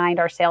 1099'd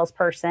our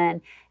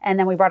salesperson, and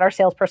then we brought our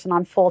salesperson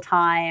on full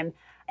time,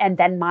 and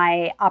then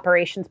my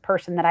operations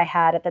person that I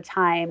had at the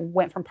time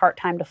went from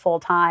part-time to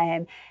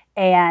full-time,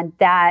 and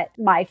that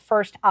my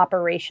first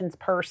operations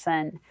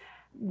person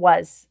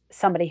was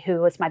somebody who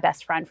was my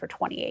best friend for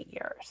 28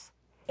 years,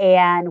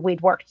 and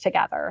we'd worked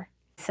together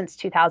since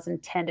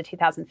 2010 to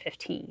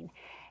 2015,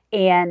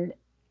 and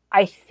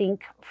I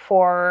think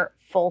for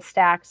full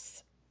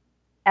stack's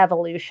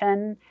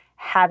evolution,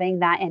 having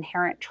that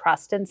inherent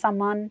trust in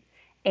someone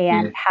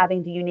and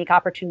having the unique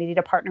opportunity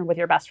to partner with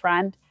your best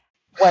friend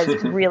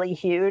was really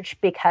huge,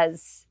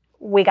 because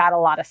we got a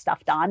lot of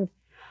stuff done.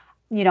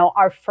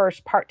 Our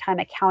first part-time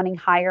accounting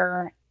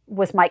hire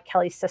was Mike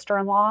Kelly's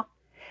sister-in-law.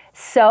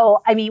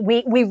 So, I mean,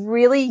 we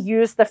really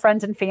used the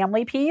friends and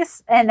family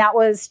piece, and that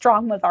was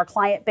strong with our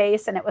client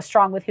base, and it was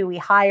strong with who we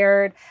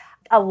hired.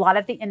 A lot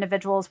of the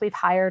individuals we've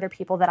hired are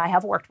people that I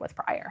have worked with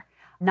prior.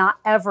 Not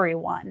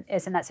everyone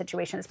is in that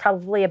situation. It's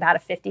probably about a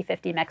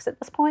 50-50 mix at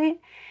this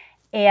point.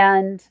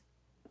 And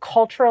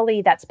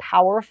culturally, that's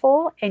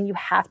powerful. And you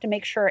have to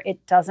make sure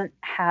it doesn't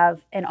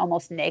have an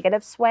almost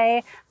negative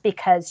sway,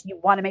 because you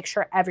want to make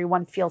sure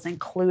everyone feels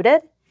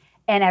included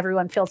and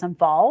everyone feels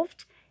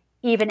involved,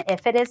 even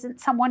if it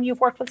isn't someone you've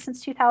worked with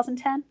since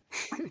 2010.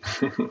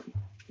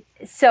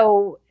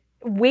 So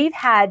we've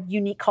had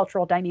unique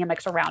cultural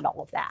dynamics around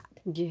all of that.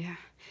 Yeah.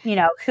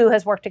 Who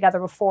has worked together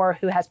before,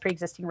 who has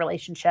pre-existing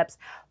relationships.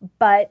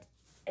 But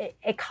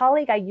a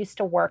colleague I used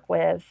to work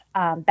with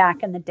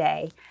back in the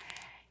day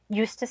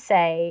used to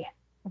say,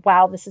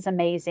 wow, this is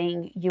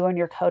amazing. You and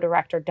your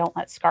co-director don't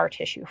let scar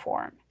tissue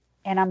form.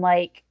 And I'm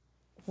like,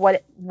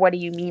 what do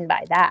you mean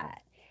by that?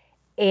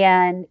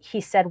 And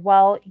he said,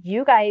 well,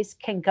 you guys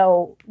can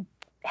go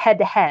head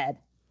to head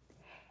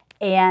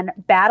and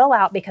battle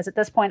out, because at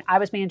this point I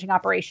was managing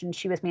operations,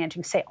 she was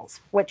managing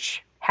sales,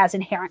 which has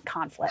inherent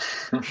conflict.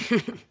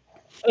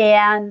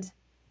 And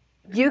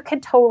You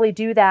could totally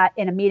do that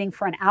in a meeting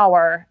for an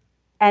hour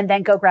and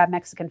then go grab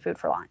Mexican food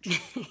for lunch.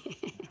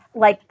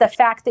 Like the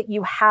fact that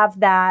you have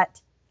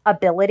that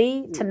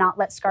ability to not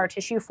let scar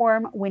tissue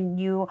form when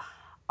you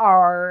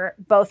are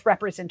both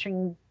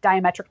representing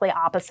diametrically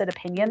opposite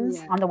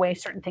opinions on the way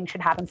certain things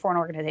should happen for an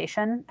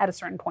organization at a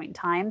certain point in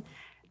time.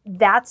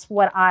 That's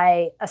what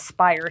I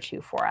aspire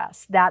to for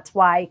us. That's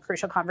why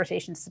Crucial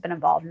Conversations has been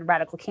involved and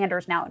Radical Candor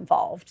is now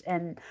involved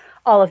and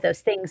all of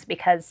those things,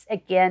 because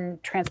again,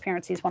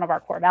 transparency is one of our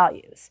core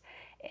values,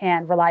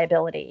 and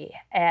reliability,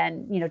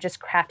 and, you know, just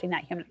crafting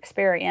that human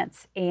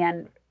experience.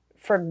 And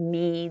for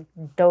me,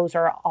 those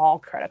are all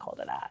critical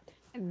to that.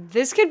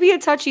 This could be a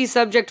touchy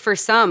subject for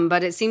some,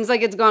 but it seems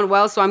like it's gone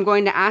well. So I'm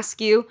going to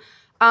ask you.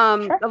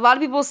 Sure. A lot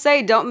of people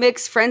say don't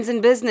mix friends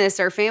and business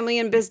or family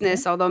and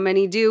business, although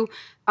many do.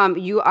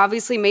 You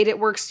obviously made it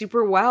work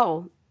super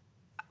well.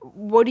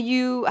 How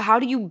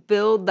do you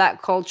build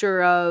that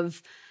culture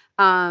of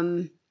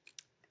the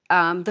 5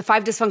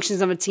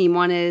 dysfunctions of a team?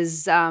 One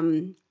is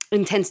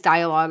intense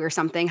dialogue or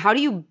something. How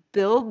do you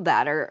build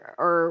that,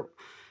 or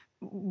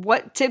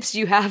what tips do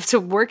you have to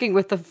working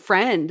with a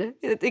friend?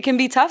 It can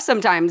be tough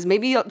sometimes.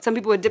 Maybe some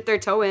people would dip their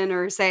toe in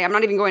or say, I'm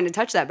not even going to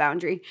touch that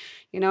boundary.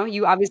 You know,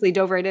 you obviously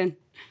dove right in.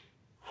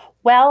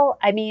 Well,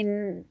 I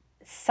mean,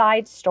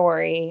 side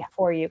story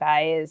for you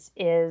guys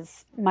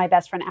is my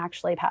best friend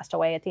actually passed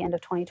away at the end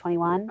of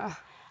 2021,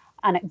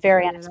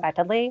 very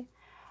unexpectedly.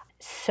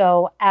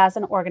 So as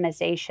an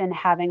organization,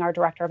 having our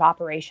director of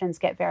operations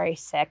get very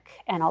sick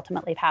and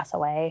ultimately pass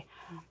away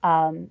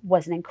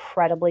was an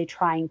incredibly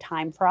trying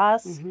time for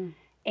us. Mm-hmm.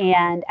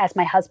 And as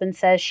my husband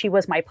says, she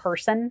was my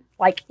person,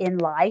 like in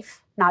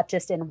life, not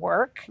just in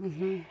work.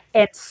 Mm-hmm.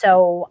 And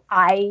so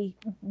I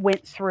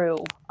went through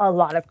a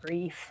lot of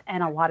grief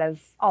and a lot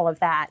of all of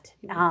that.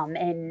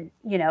 And,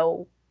 you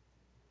know,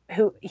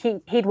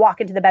 he'd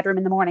walk into the bedroom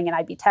in the morning and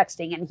I'd be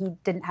texting, and he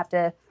didn't have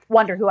to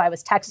wonder who I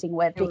was texting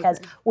with, because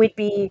we'd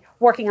be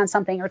working on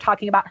something or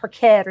talking about her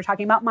kid or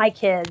talking about my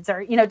kids,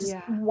 or, you know, just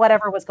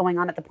whatever was going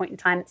on at the point in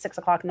time at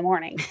 6:00 in the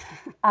morning.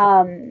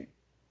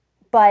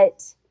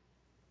 But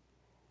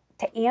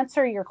to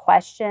answer your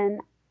question,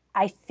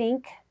 I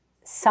think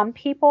some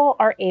people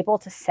are able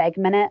to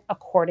segment it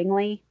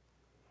accordingly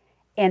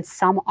and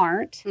some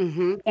aren't.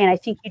 Mm-hmm. And I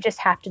think you just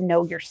have to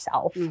know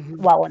yourself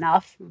well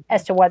enough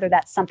as to whether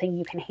that's something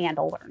you can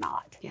handle or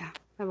not. Yeah,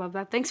 I love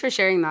that. Thanks for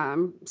sharing that.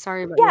 I'm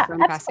sorry about your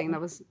friend passing.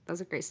 That was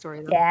a great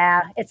story, though.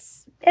 Yeah,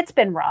 it's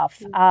been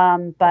rough,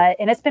 and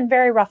it's been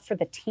very rough for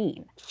the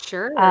team.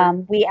 Sure.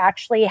 We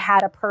actually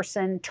had a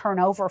person turn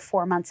over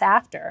 4 months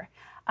after,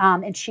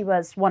 and she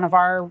was one of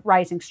our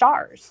rising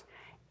stars.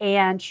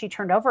 And she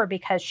turned over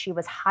because she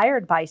was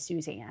hired by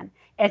Suzanne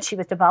and she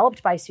was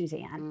developed by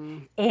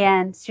Suzanne.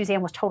 And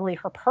Suzanne was totally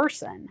her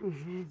person.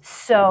 Mm-hmm.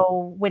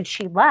 So when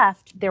she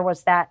left, there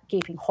was that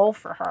gaping hole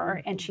for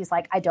her. And she's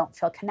like, I don't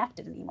feel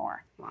connected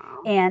anymore.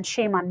 Wow. And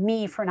shame on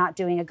me for not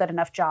doing a good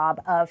enough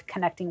job of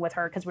connecting with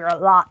her, because we were a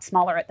lot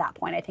smaller at that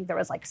point. I think there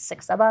was like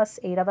 8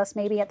 of us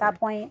maybe at that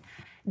point,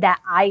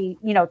 that I,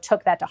 you know,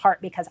 took that to heart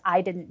because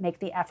I didn't make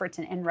the efforts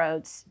and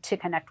inroads to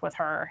connect with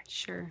her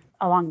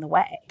along the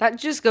way. That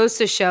just goes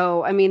to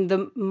show, I mean,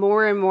 the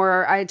more and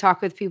more I talk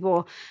with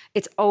people,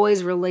 it's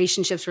always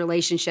relationships,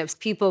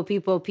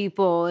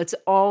 people. It's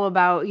all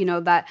about, you know,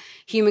 that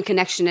human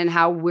connection and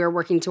how we're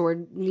working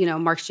toward, you know,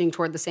 marching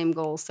toward the same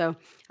goal. So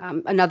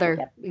another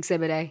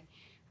Exhibit A.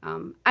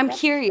 I'm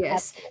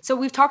curious. Absolutely. So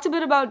we've talked a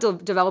bit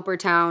about Developer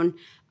Town.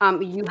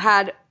 You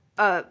had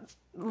a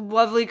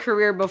lovely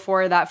career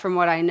before that, from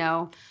what I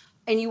know.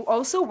 And you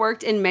also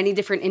worked in many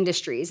different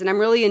industries, and I'm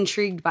really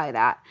intrigued by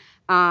that.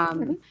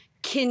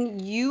 Can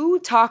you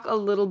talk a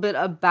little bit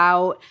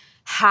about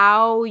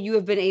how you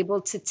have been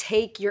able to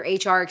take your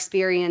HR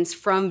experience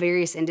from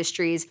various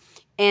industries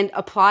and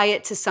apply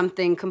it to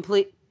something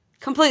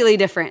completely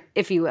different,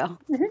 if you will,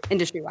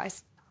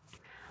 industry-wise?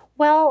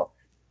 Well,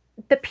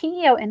 the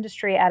PEO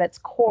industry at its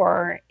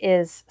core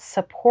is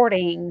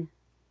supporting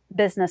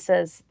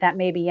businesses that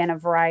may be in a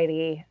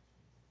variety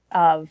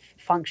of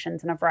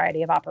functions and a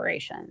variety of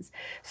operations.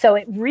 So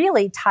it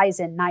really ties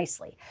in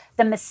nicely.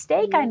 The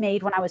mistake I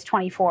made when I was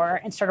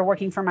 24 and started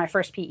working for my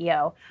first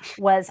PEO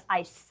was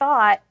I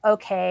thought,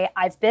 okay,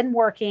 I've been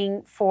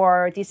working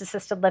for these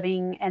assisted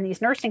living and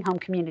these nursing home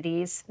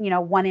communities, you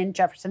know, one in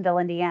Jeffersonville,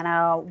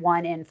 Indiana,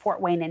 one in Fort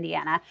Wayne,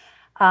 Indiana,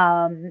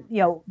 you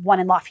know, one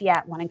in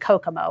Lafayette, one in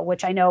Kokomo,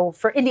 which I know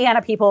for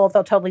Indiana people,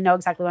 they'll totally know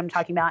exactly what I'm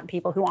talking about. And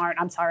people who aren't,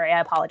 I'm sorry, I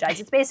apologize.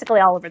 It's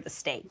basically all over the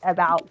state,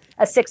 about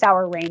a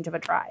 6-hour range of a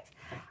drive.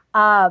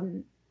 I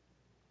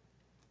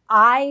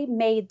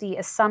made the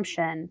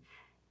assumption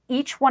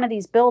each one of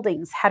these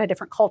buildings had a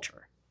different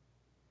culture.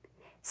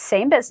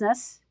 Same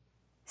business,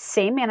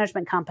 same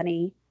management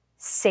company,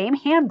 same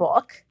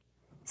handbook,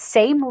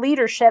 same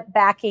leadership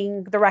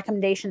backing the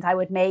recommendations I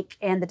would make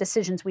and the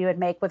decisions we would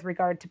make with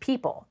regard to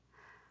people.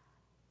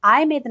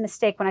 I made the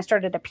mistake when I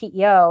started a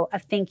PEO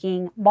of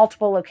thinking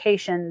multiple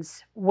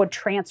locations would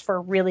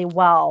transfer really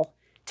well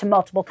to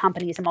multiple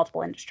companies and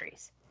multiple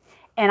industries.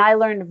 And I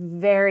learned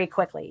very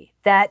quickly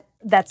that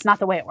that's not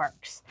the way it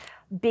works.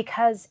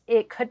 because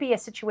it could be a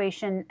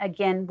situation,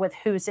 again, with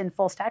who's in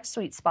full stack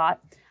sweet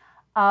spot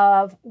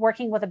of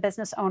working with a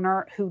business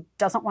owner who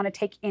doesn't want to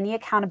take any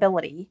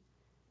accountability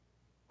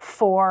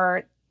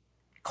for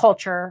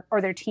culture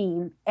or their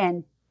team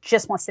and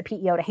just wants the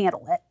PEO to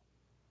handle it,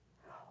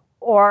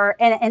 or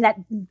and that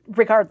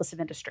regardless of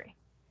industry.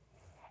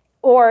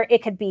 Or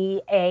it could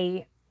be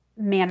a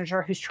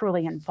manager who's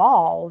truly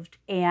involved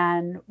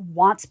and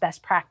wants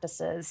best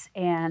practices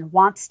and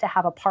wants to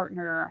have a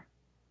partner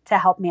to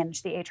help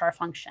manage the HR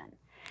function.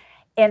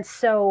 And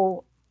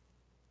so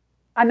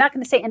I'm not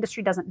going to say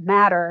industry doesn't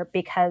matter,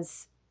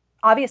 because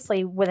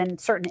obviously within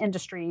certain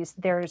industries,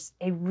 there's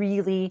a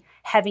really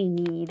heavy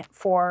need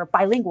for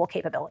bilingual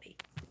capability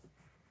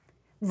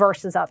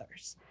versus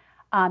others,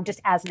 just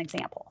as an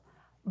example.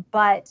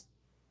 But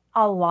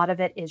a lot of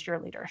it is your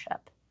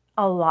leadership.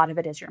 A lot of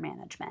it is your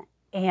management.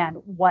 And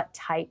what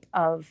type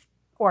of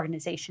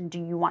organization do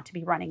you want to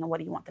be running, and what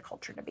do you want the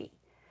culture to be?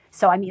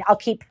 So, I mean, I'll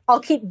keep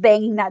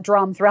banging that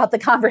drum throughout the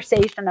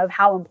conversation of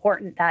how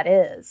important that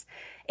is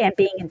and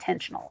being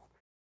intentional.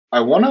 I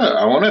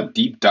wanna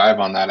deep dive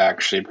on that,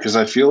 actually, because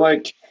I feel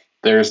like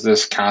there's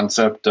this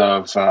concept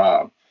of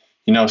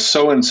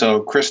so and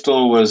so.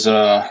 Crystal was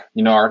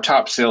our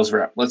top sales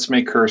rep. Let's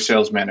make her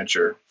sales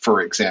manager,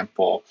 for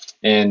example.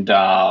 And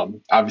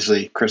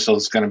obviously,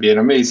 Crystal's going to be an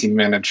amazing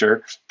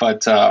manager.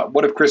 But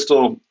what if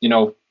Crystal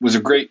was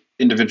a great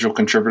individual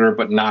contributor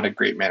but not a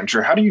great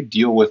manager? How do you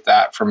deal with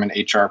that from an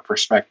HR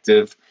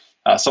perspective?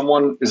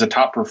 Someone is a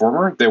top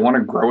performer, they want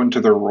to grow into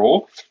their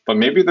role, but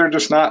maybe they're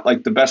just not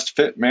like the best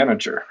fit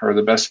manager or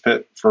the best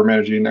fit for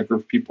managing a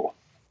group of people.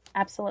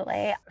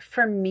 Absolutely.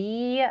 For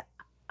me,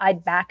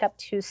 I'd back up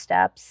 2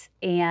 steps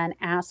and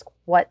ask,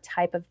 what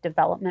type of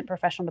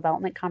professional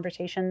development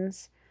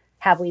conversations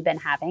have we been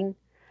having?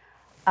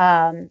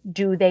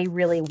 Do they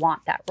really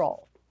want that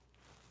role?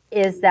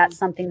 Is that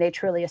something they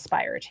truly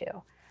aspire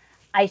to?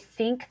 I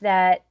think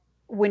that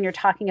when you're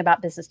talking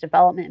about business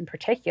development in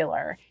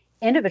particular,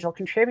 individual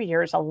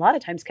contributors a lot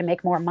of times can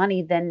make more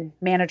money than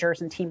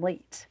managers and team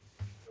leads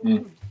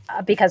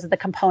because of the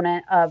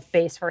component of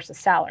base versus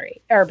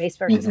salary, or base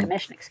versus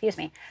commission, excuse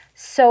me.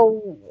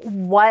 So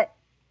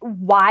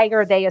why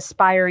are they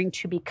aspiring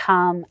to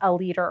become a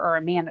leader or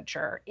a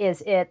manager?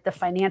 Is it the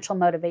financial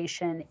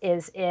motivation?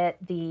 Is it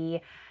the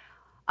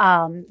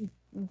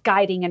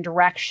guiding and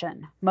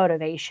direction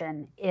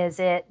motivation?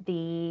 Is it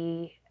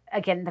the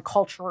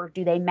culture?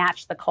 Do they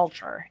match the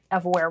culture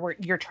of where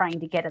you're trying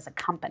to get as a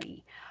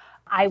company?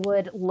 I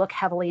would look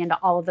heavily into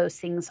all of those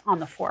things on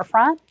the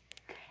forefront.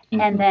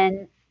 And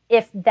then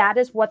if that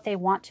is what they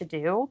want to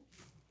do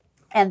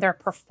and their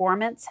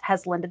performance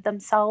has lended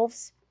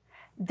themselves,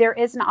 there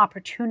is an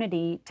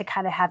opportunity to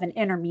kind of have an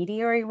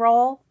intermediary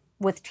role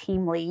with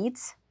team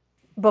leads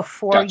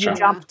before you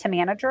jump to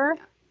manager.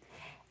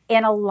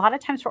 And a lot of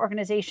times for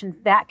organizations,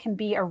 that can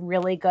be a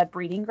really good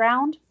breeding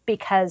ground,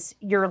 because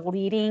you're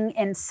leading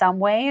in some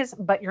ways,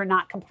 but you're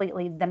not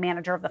completely the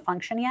manager of the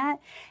function yet.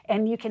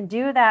 And you can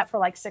do that for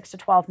like 6 to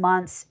 12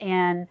 months.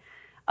 And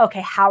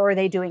okay, how are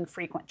they doing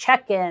frequent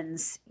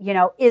check-ins?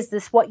 Is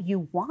this what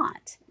you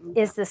want?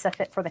 Is this a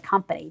fit for the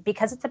company?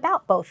 Because it's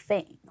about both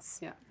things.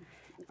 Yeah.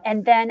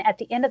 And then at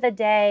the end of the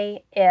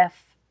day, if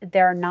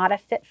they're not a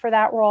fit for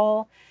that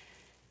role,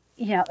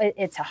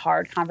 it's a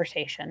hard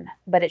conversation,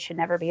 but it should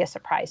never be a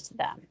surprise to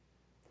them.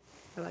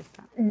 I like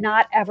that.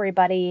 Not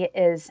everybody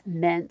is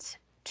meant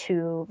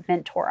to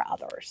mentor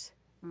others.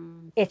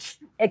 It's,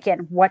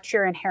 again, what's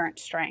your inherent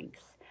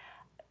strength?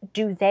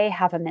 Do they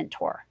have a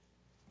mentor?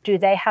 Do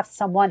they have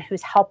someone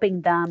who's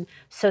helping them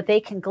so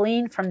they can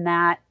glean from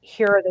that?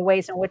 Here are the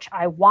ways in which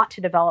I want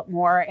to develop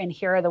more, and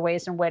here are the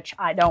ways in which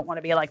I don't want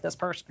to be like this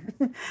person.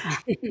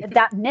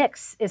 That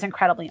mix is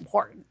incredibly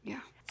important.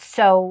 Yeah.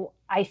 So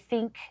I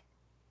think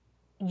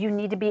you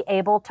need to be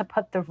able to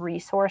put the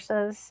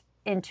resources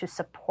into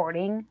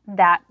supporting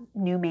that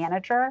new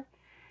manager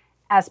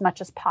as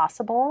much as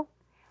possible,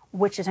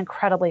 which is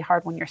incredibly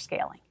hard when you're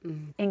scaling.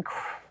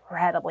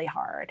 Incredibly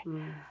hard.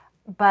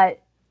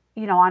 But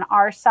on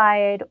our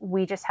side,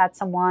 we just had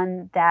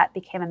someone that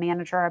became a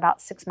manager about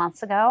 6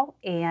 months ago,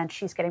 and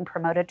she's getting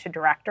promoted to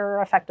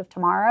director effective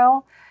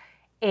tomorrow.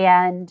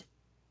 And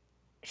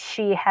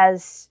she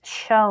has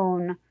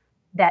shown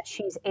that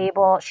she's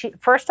able,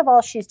 first of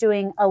all, she's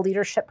doing a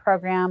leadership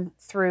program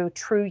through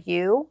True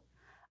You,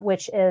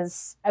 which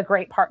is a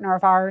great partner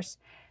of ours.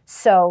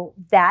 So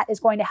that is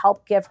going to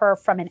help give her,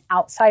 from an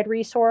outside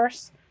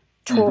resource,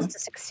 tools to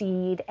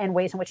succeed and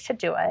ways in which to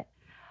do it.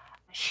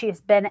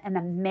 She's been an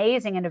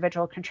amazing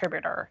individual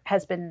contributor,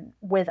 has been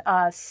with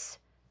us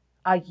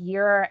a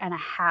year and a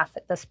half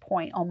at this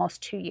point,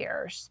 almost 2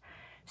 years.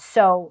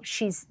 So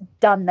she's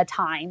done the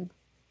time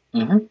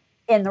in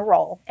the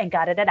role and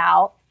gutted it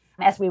out,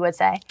 as we would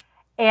say.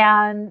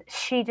 And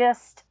she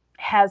just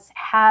has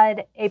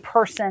had a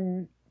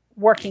person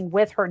working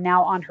with her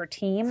now on her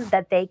team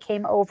that they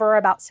came over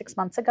about 6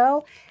 months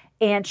ago.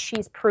 And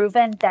she's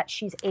proven that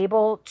she's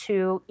able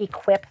to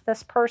equip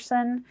this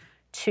person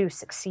to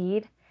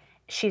succeed.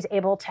 She's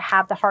able to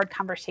have the hard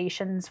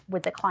conversations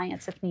with the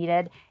clients if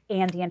needed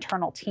and the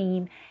internal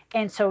team.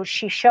 And so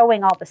she's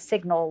showing all the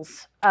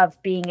signals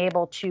of being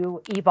able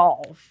to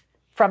evolve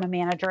from a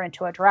manager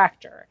into a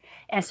director.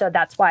 And so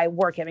that's why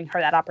we're giving her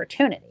that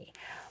opportunity.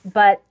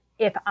 But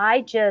if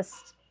I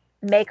just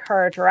make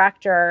her a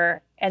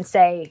director and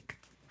say,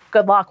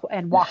 good luck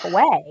and walk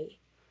away,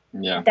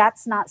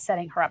 that's not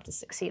setting her up to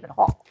succeed at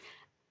all.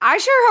 I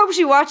sure hope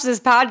she watched this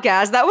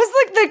podcast. That was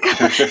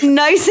like the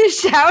nicest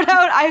shout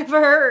out I've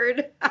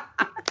heard.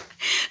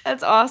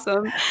 That's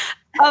awesome.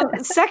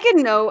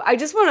 Second note, I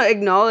just want to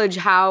acknowledge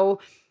how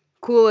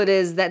cool it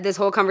is that this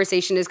whole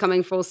conversation is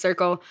coming full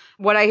circle.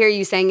 What I hear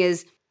you saying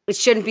is it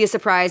shouldn't be a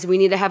surprise. We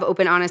need to have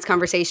open, honest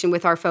conversation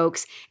with our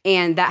folks.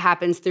 And that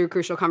happens through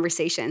crucial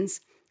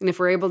conversations. And if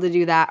we're able to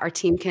do that, our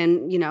team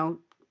can,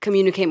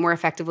 communicate more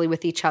effectively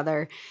with each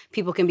other.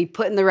 People can be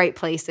put in the right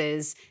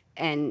places.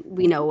 And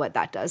we know what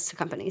that does to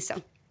companies.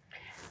 So,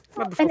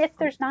 and if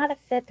there's not a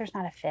fit, there's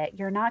not a fit.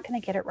 You're not going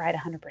to get it right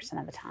 100%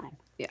 of the time.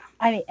 Yeah.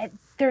 I mean,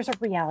 there's a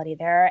reality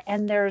there,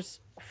 and there's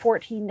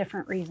 14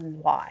 different reasons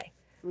why.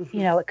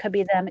 Mm-hmm. It could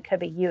be them, it could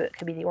be you, it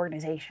could be the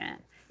organization,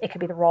 it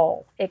could be the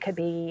role, it could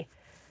be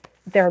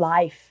their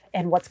life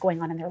and what's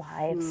going on in their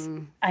lives.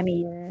 I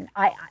mean,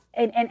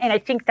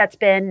 I think that's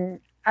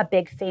been a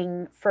big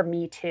thing for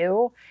me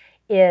too.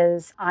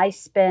 Is I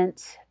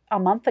spent a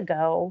month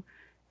ago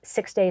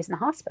 6 days in the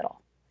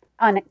hospital,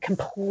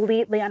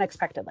 completely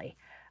unexpectedly.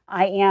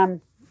 I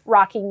am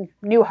rocking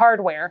new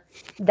hardware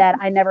that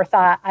I never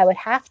thought I would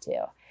have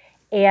to.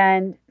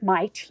 And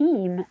my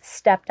team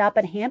stepped up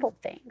and handled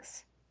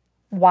things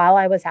while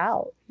I was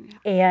out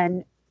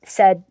and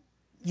said,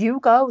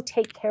 you go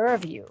take care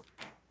of you.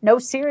 No,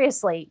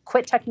 seriously,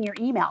 quit checking your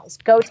emails.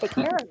 Go take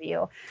care of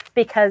you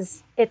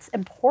because it's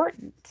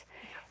important.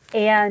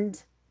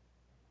 And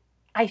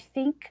I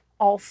think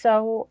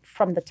also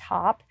from the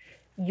top,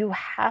 you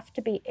have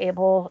to be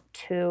able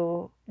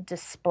to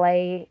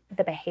display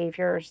the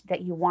behaviors that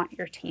you want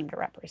your team to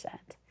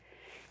represent.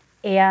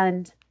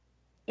 And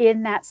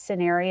in that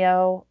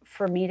scenario,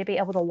 for me to be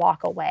able to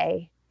walk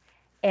away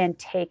and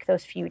take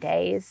those few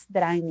days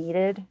that I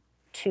needed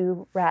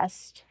to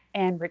rest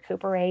and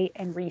recuperate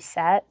and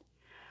reset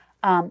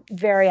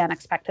very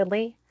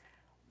unexpectedly,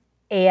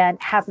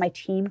 and have my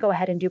team go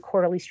ahead and do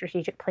quarterly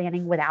strategic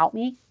planning without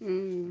me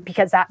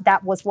because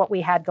that was what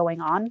we had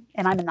going on.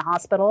 And I'm in the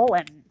hospital,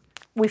 and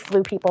we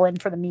flew people in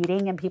for the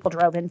meeting, and people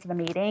drove in for the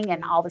meeting,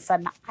 and all of a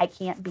sudden I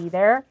can't be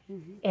there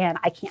and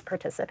I can't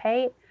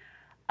participate.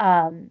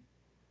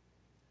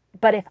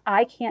 But if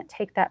I can't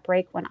take that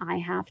break when I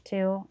have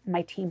to,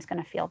 my team's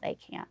going to feel they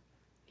can't.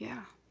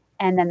 Yeah.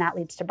 And then that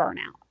leads to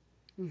burnout.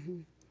 Mm-hmm.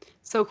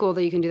 So cool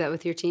that you can do that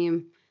with your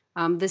team.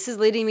 This is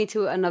leading me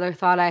to another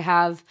thought I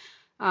have.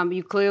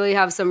 You clearly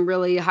have some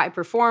really high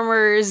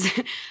performers,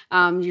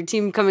 your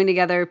team coming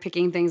together,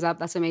 picking things up.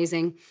 That's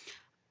amazing.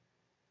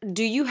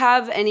 Do you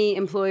have any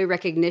employee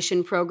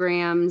recognition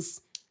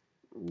programs,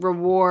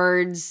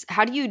 rewards?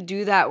 How do you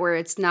do that where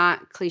it's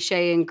not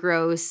cliche and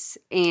gross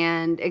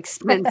and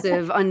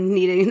expensive,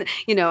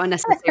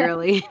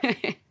 unnecessarily?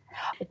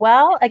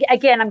 Well,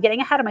 again, I'm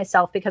getting ahead of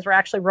myself because we're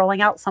actually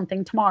rolling out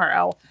something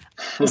tomorrow.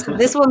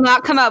 This will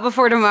not come out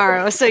before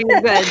tomorrow, so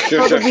you're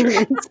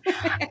good.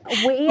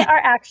 We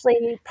are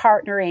actually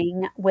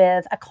partnering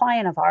with a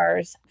client of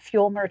ours,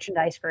 Fuel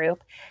Merchandise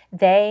Group.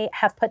 They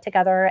have put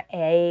together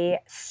a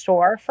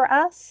store for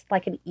us,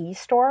 like an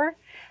e-store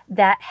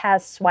that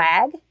has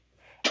swag.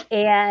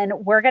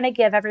 And we're going to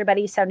give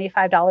everybody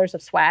 $75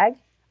 of swag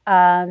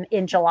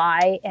in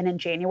July and in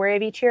January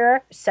of each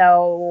year.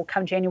 So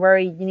come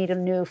January, you need a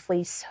new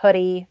fleece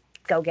hoodie,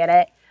 go get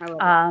it.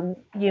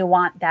 You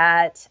want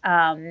that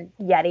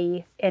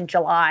Yeti in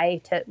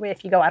July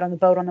if you go out on the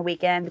boat on the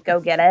weekend, go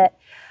get it.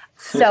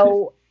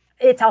 So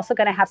it's also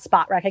going to have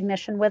spot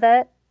recognition with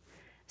it.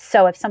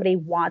 So if somebody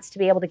wants to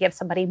be able to give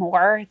somebody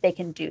more, they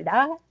can do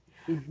that.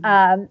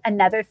 Mm-hmm.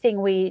 Another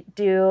thing we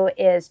do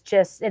is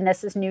just, and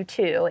this is new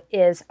too,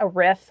 is a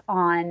riff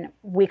on,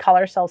 we call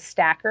ourselves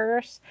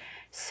stackers.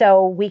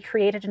 So we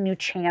created a new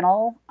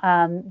channel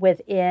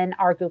within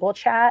our Google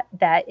chat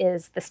that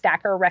is the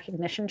Stacker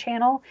Recognition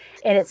channel.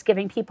 And it's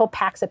giving people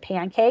packs of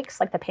pancakes,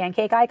 like the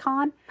pancake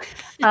icon,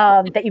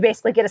 that you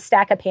basically get a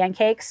stack of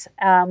pancakes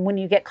when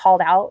you get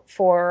called out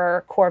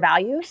for core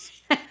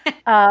values.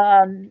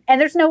 And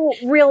there's no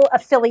real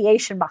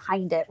affiliation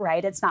behind it,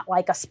 right? It's not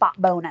like a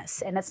spot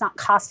bonus, and it's not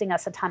costing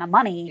us a ton of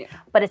money,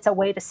 but it's a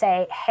way to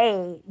say,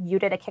 hey, you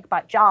did a kick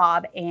butt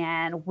job,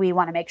 and we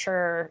want to make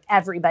sure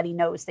everybody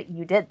knows that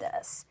you did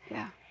this.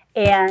 Yeah.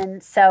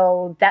 And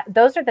so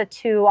those are the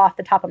two off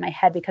the top of my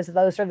head, because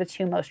those are the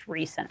two most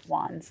recent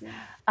ones.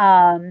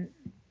 Yeah.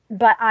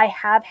 But I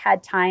have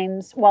had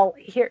times, well,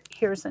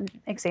 here's an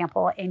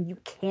example, and you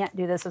can't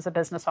do this as a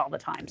business all the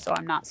time, so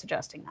I'm not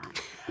suggesting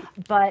that.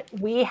 But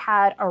we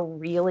had a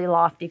really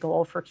lofty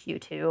goal for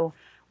Q2,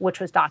 which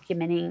was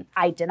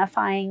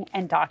identifying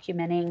and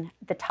documenting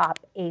the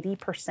top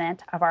 80%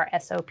 of our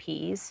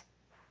SOPs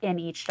in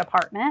each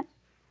department.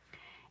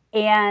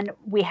 And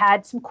we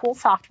had some cool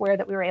software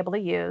that we were able to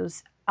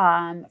use.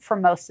 for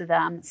most of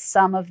them.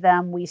 Some of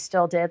them we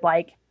still did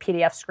like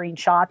PDF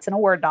screenshots in a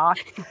Word doc.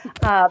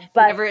 But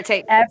Whatever it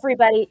takes.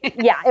 everybody,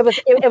 yeah,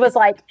 it was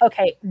like,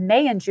 okay,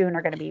 May and June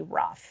are going to be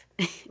rough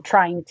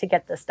trying to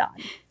get this done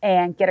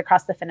and get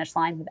across the finish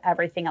line with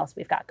everything else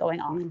we've got going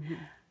on. Mm-hmm.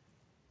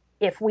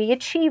 If we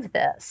achieve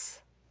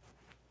this,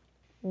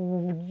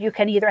 you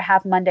can either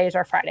have Mondays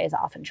or Fridays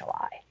off in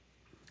July.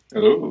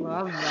 Ooh.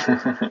 Love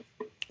that.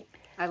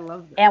 I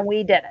love that. And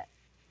we did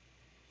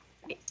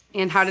it.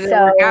 And how did it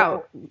work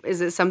out?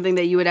 Is it something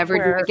that you would ever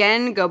do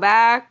again? Go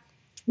back?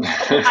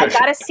 I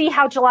got to see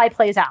how July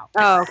plays out.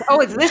 Oh,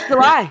 it's this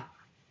July.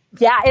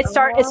 Yeah, it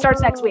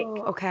starts next week.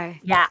 Okay.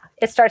 Yeah,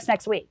 it starts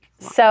next week.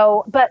 Wow.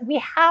 So, but we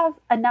have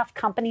enough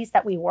companies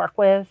that we work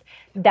with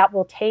that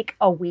will take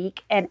a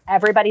week and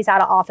everybody's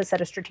out of office at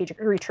a strategic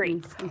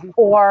retreat. Mm-hmm.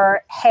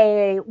 Or,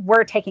 hey,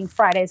 we're taking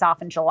Fridays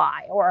off in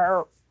July,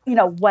 or,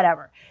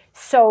 whatever.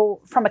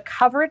 So from a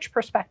coverage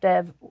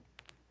perspective,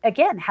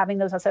 again, having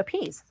those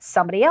SOPs,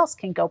 somebody else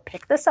can go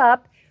pick this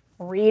up,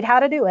 read how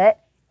to do it,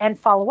 and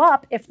follow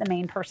up if the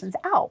main person's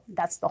out.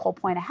 That's the whole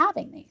point of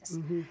having these.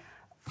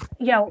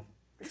 Mm-hmm.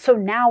 So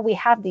now we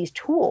have these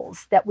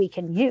tools that we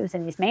can use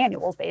in these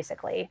manuals,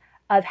 basically,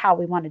 of how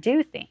we want to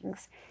do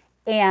things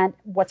and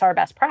what's our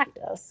best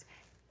practice.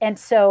 And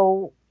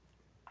so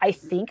I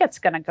think it's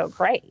going to go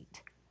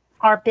great.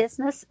 Our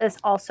business is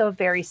also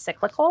very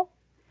cyclical,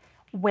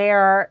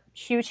 where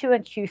Q2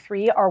 and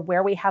Q3 are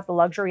where we have the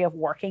luxury of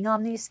working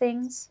on these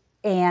things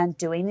and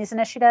doing these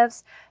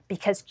initiatives,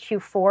 because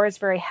Q4 is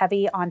very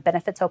heavy on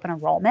benefits open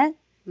enrollment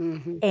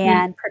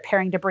and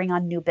preparing to bring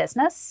on new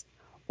business.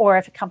 Or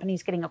if a company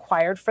is getting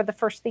acquired for the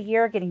first of the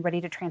year, getting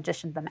ready to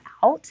transition them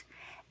out.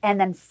 And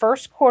then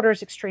first quarter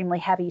is extremely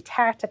heavy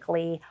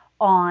tactically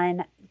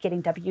on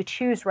getting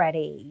W-2s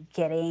ready,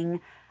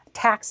 getting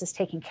taxes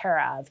taken care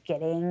of,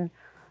 getting,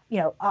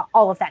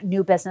 all of that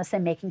new business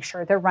and making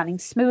sure they're running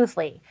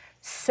smoothly.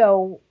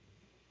 So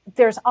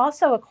there's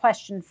also a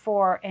question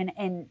for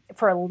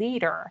a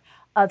leader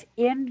of,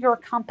 in your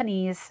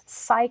company's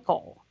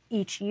cycle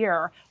each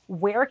year,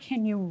 where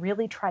can you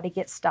really try to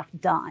get stuff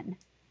done?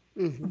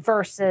 Mm-hmm.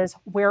 Versus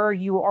where are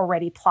you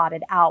already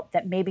plotted out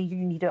that maybe you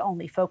need to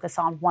only focus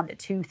on 1 to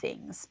 2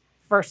 things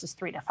versus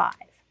 3 to 5,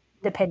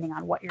 depending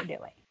on what you're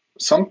doing.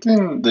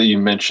 Something that you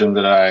mentioned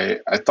that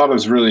I thought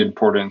was really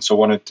important, so I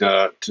wanted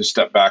to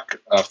step back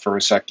for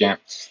a second.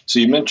 So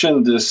you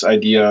mentioned this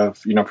idea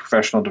of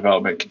professional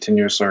development,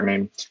 continuous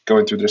learning,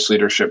 going through this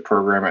leadership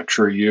program at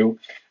TrueU.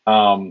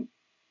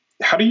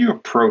 How do you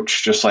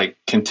approach just like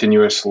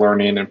continuous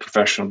learning and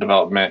professional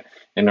development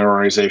in an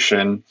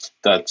organization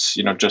that's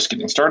just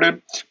getting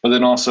started, but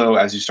then also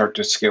as you start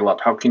to scale up,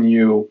 how do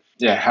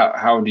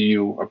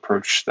you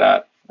approach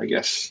that, I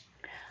guess?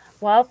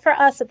 Well, for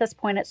us at this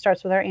point, it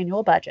starts with our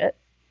annual budget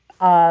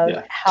of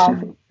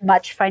how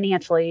much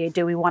financially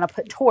do we want to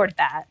put toward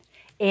that.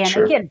 And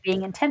again,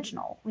 being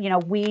intentional.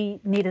 We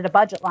needed a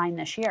budget line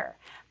this year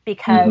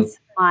because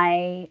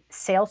my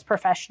sales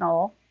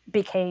professional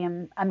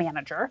became a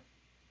manager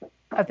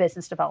of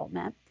business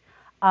development.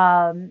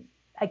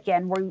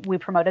 Again, we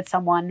promoted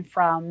someone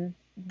from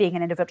being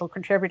an individual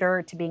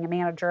contributor to being a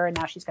manager, and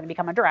now she's going to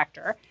become a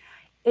director.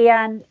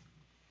 And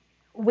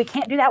we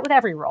can't do that with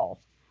every role,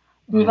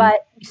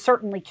 but we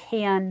certainly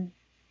can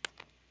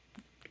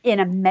in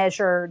a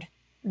measured,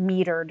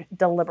 metered,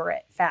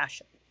 deliberate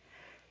fashion.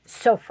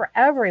 So for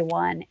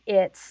everyone,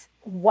 it's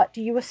what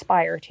do you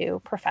aspire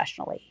to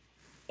professionally?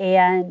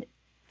 And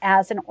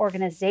as an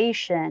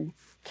organization,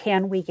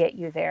 can we get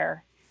you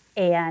there?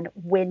 And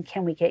when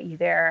can we get you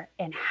there?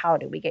 And how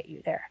do we get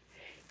you there?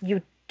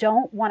 You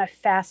don't want to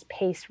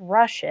fast-paced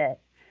rush it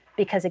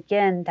because,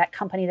 again, that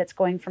company that's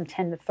going from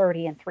 10 to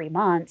 30 in 3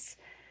 months,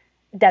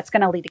 that's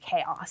going to lead to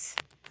chaos.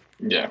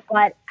 Yeah.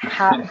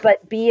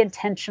 But be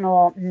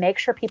intentional. Make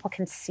sure people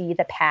can see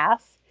the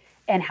path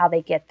and how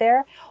they get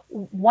there.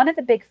 One of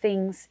the big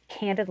things,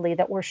 candidly,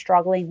 that we're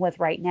struggling with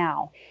right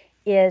now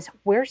is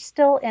we're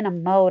still in a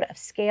mode of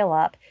scale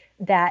up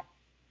that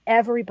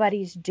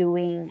everybody's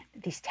doing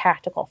these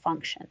tactical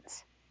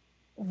functions,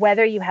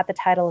 whether you have the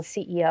title of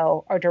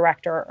CEO or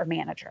director or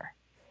manager.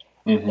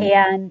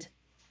 And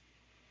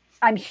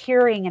I'm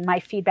hearing in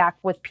my feedback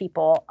with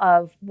people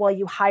of, well,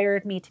 you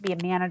hired me to be a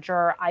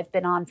manager. I've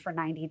been on for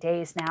 90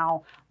 days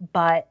now,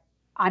 but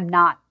I'm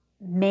not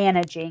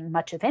managing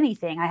much of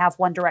anything. I have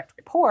one direct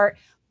report,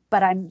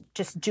 but I'm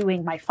just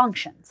doing my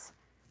functions.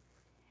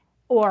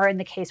 Or in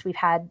the case we've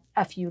had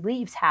a few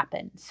leaves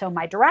happen. So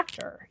my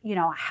director,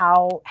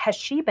 how has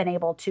she been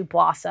able to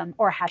blossom,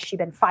 or has she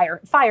been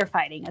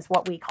firefighting is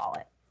what we call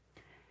it.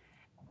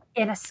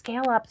 In a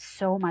scale up,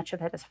 so much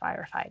of it is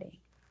firefighting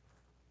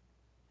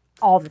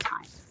all the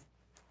time.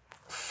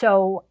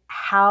 So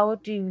how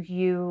do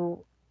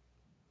you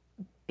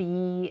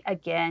be,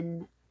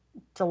 again,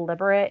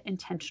 deliberate,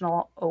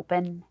 intentional,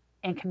 open,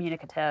 and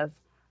communicative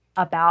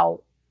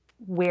about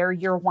where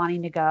you're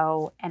wanting to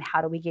go and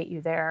how do we get you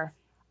there,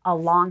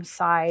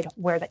 alongside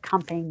where the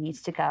company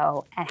needs to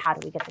go and how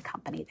do we get the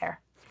company there?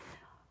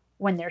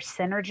 When there's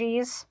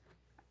synergies,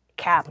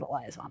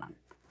 capitalize on them.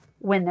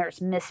 When there's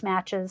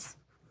mismatches,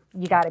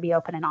 you got to be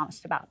open and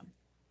honest about them.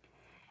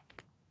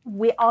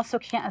 We also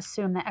can't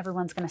assume that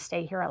everyone's going to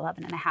stay here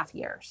 11 and a half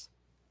years.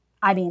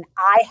 I mean,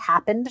 I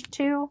happened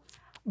to,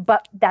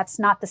 but that's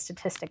not the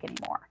statistic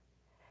anymore.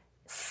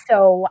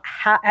 So,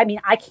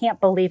 I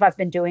can't believe I've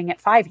been doing it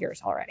 5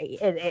 years already.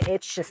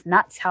 It's just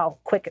nuts how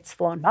quick it's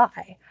flown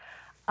by.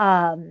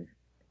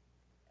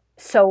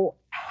 So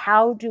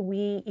how do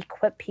we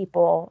equip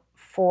people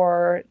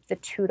for the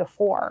 2 to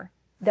 4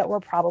 that we're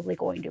probably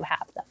going to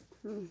have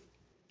them?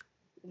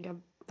 Yeah,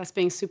 that's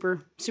being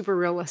super, super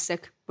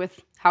realistic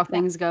with how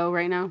things go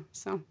right now.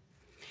 So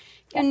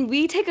can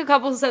we take a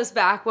couple steps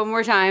back one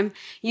more time?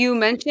 You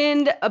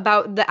mentioned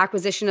about the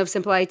acquisition of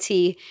Simple IT,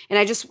 and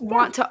I just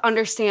want to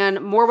understand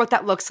more what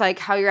that looks like,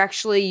 how you're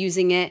actually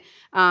using it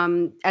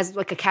as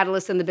like a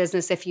catalyst in the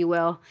business, if you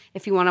will,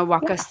 if you want to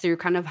walk us through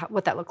kind of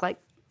what that looked like.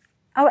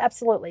 Oh,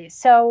 absolutely.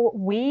 So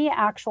we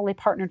actually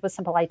partnered with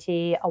Simple IT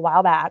a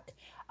while back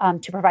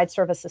to provide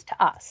services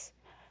to us.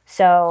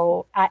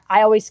 So I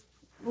always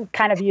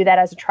kind of view that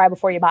as a try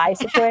before you buy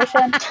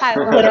situation,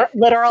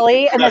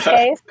 literally in this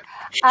case,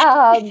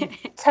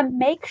 to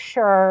make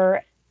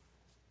sure,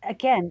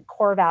 again,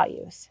 core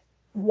values,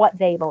 what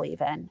they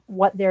believe in,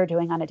 what they're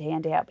doing on a day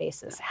in, day out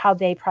basis, how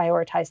they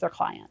prioritize their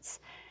clients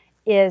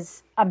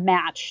is a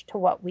match to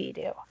what we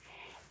do.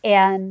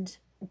 And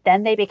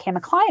then they became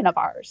a client of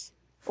ours,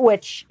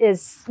 which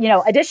is,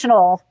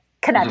 additional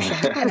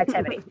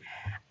connectivity.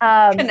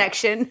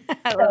 Connection.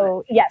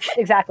 So yes,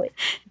 exactly.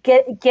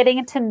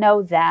 Getting to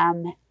know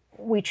them,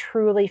 we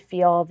truly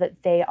feel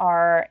that they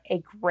are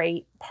a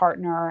great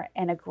partner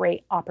and a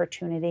great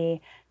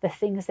opportunity. The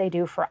things they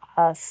do for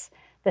us,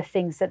 the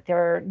things that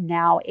they're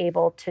now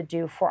able to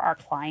do for our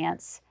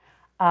clients,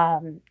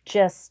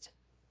 just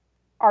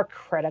are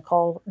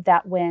critical.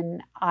 That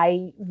when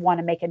I want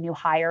to make a new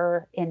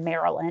hire in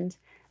Maryland,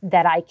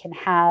 that I can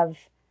have,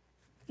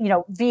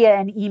 via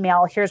an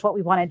email, here's what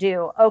we want to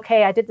do.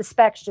 Okay, I did the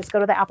specs, just go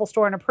to the Apple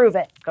store and approve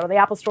it. Go to the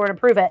Apple store and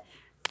approve it.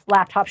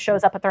 Laptop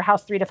shows up at their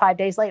house 3 to 5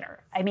 days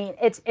later. I mean,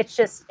 it's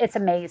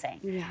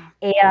amazing. Yeah.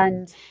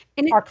 And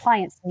our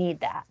clients need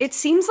that. It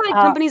seems like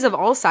companies of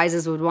all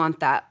sizes would want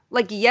that.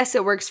 Like, yes,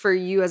 it works for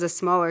you as a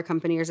smaller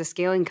company or as a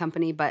scaling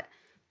company, but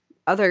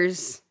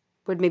others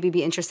would maybe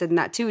be interested in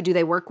that too. Do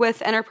they work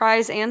with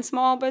enterprise and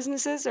small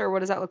businesses, or what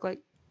does that look like?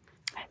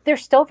 They're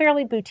still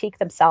fairly boutique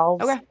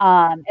themselves,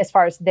 as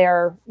far as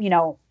their,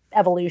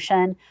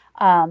 evolution.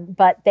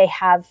 But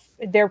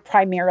they're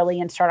primarily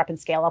in startup and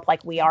scale up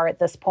like we are at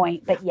this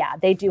point. But yeah,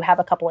 they do have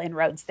a couple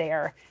inroads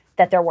there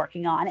that they're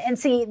working on. And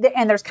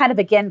and there's kind of,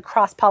 again,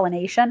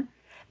 cross-pollination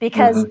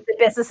because the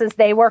businesses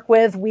they work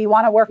with, we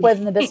want to work with,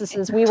 and the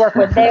businesses we work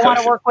with, they want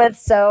to work with.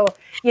 So,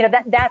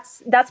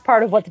 that's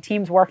part of what the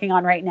team's working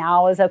on right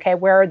now is, okay,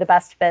 where are the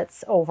best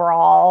fits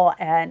overall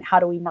and how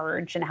do we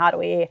merge and how do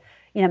we,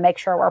 make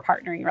sure we're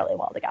partnering really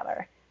well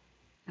together.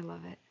 I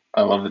love it.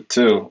 I love it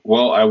too.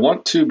 Well, I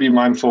want to be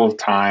mindful of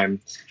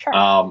time. Sure.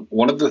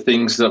 One of the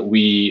things that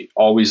we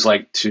always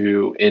like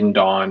to end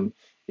on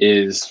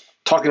is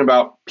talking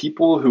about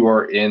people who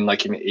are in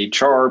like an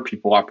HR,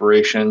 people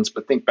operations,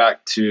 but think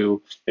back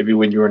to maybe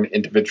when you were an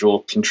individual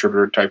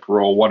contributor type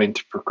role, wanting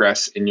to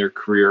progress in your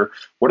career.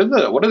 What are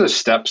the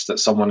steps that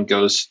someone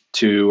goes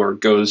to or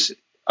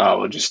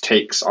just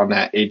takes on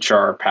that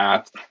HR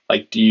path?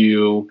 Like,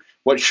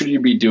 what should you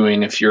be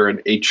doing if you're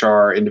an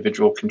HR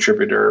individual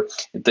contributor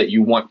that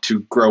you want to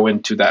grow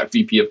into that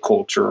VP of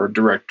culture or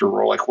director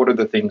role? Like, what are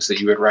the things that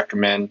you would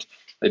recommend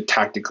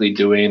tactically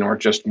doing or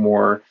just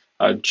more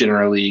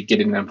generally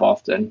getting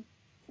involved in?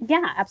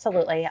 Yeah,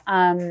 absolutely.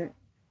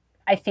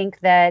 I think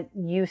that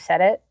you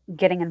said it,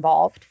 getting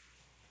involved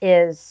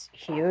is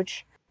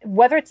huge.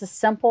 Whether it's as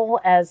simple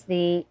as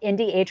the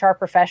Indie HR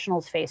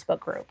Professionals Facebook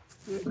group,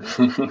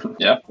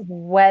 yeah.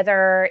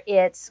 Whether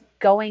it's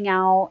going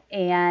out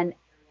and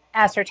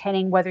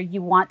ascertaining whether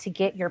you want to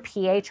get your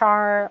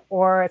PHR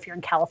or if you're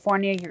in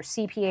California, your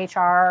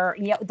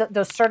CPHR,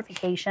 those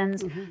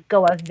certifications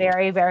go a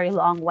very, very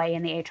long way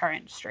in the HR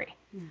industry.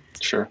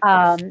 Sure.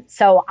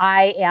 So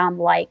I am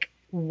like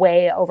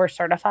way over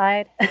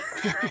certified.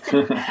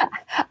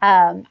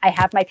 I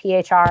have my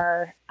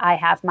PHR. I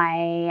have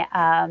my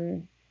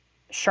SHRM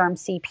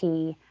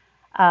CP.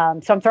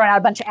 So I'm throwing out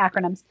a bunch of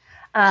acronyms.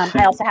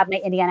 I also have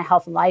my Indiana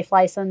Health and Life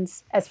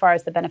license as far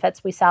as the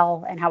benefits we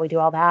sell and how we do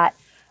all that.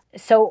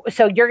 So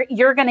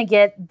you're going to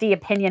get the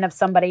opinion of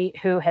somebody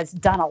who has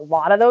done a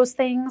lot of those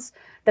things,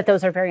 that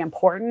those are very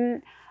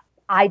important.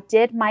 I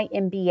did my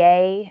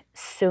MBA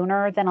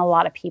sooner than a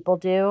lot of people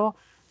do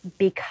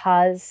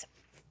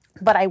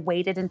but I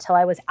waited until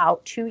I was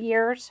out 2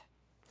 years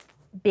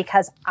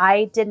because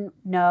I didn't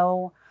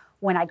know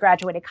when I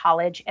graduated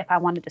college if I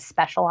wanted to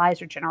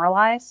specialize or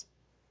generalize.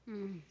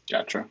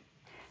 Gotcha.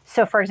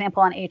 So for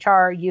example, in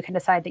HR, you can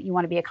decide that you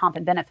want to be a comp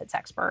and benefits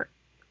expert.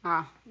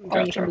 Gotcha.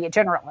 Or you can be a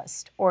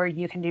generalist, or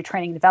you can do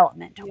training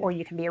development, or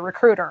you can be a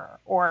recruiter,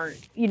 or,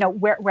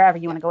 wherever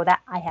you want to go with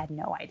that. I had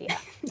no idea.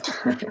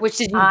 Which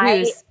did you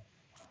use?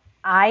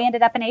 I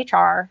ended up in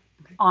HR,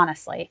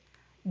 honestly,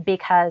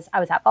 because I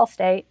was at Ball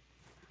State.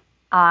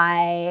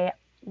 I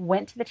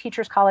went to the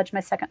teacher's college my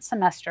second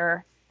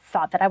semester,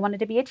 thought that I wanted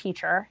to be a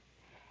teacher.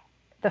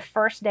 The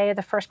first day of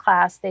the first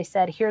class, they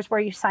said, here's where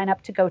you sign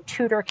up to go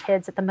tutor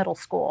kids at the middle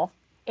school.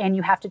 And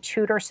you have to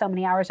tutor so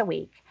many hours a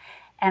week.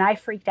 And I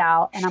freaked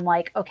out and I'm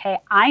like, okay,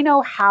 I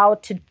know how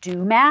to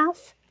do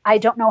math. I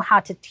don't know how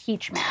to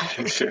teach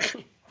math.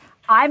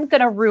 I'm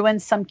going to ruin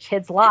some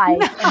kid's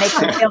life and make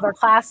them fail their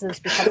classes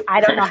because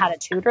I don't know how to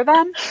tutor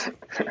them.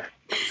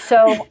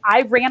 So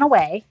I ran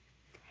away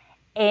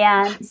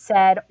and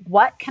said,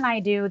 what can I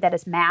do that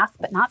is math,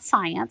 but not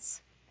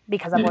science?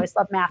 Because I've always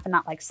loved math and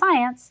not like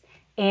science.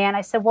 And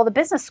I said, well, the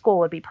business school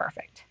would be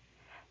perfect.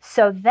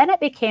 So then it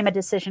became a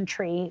decision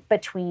tree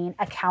between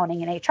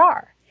accounting and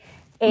HR.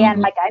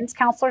 And my guidance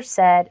counselor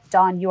said,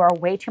 Dawn, you are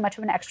way too much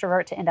of an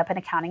extrovert to end up in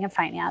accounting and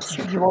finance.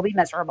 You will be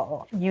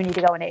miserable. You need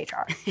to go into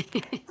HR.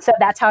 So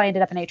that's how I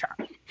ended up in HR.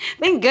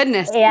 Thank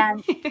goodness.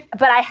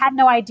 But I had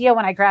no idea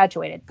when I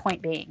graduated,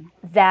 point being,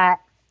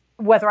 that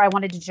whether I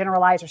wanted to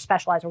generalize or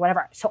specialize or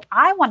whatever. So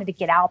I wanted to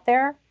get out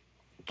there,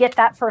 get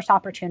that first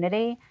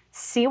opportunity,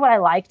 see what I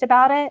liked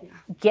about it,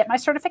 get my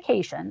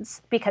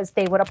certifications because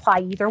they would apply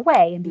either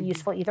way and be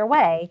useful either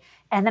way.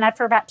 And then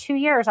after about 2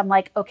 years, I'm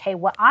like, okay,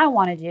 what I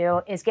want to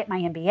do is get my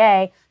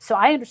MBA so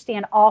I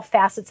understand all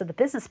facets of the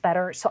business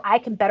better so I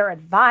can better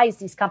advise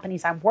these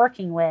companies I'm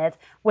working with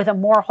a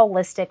more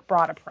holistic,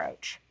 broad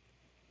approach.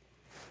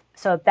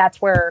 So that's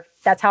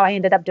how I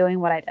ended up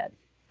doing what I did.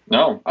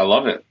 No, I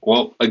love it.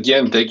 Well,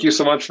 again, thank you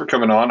so much for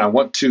coming on. I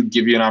want to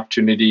give you an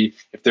opportunity,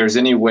 if there's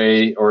any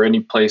way or any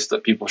place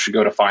that people should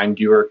go to find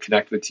you or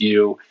connect with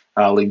you,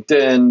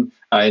 LinkedIn,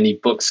 any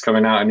books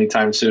coming out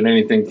anytime soon,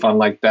 anything fun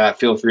like that,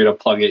 feel free to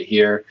plug it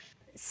here.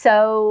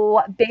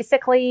 So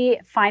basically,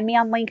 find me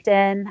on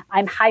LinkedIn.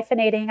 I'm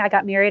hyphenating. I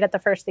got married at the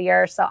first of the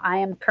year, so I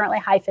am currently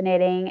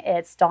hyphenating.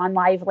 It's Dawn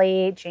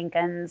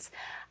Lively-Jenkins.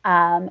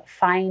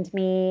 Find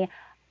me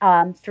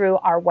through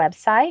our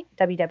website,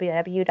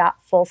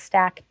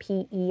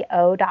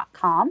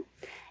 www.fullstackpeo.com.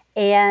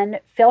 And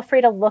feel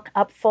free to look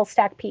up Full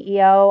Stack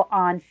PEO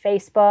on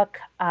Facebook.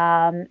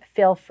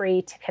 Feel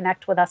free to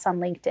connect with us on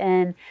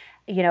LinkedIn.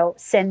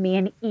 Send me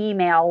an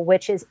email,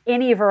 which is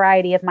any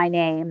variety of my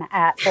name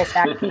at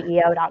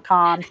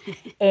fullstackpeo.com.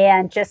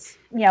 And just,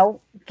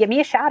 give me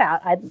a shout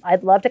out.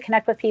 I'd love to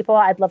connect with people.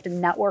 I'd love to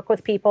network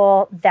with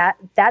people.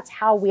 That's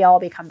how we all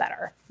become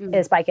better,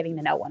 is by getting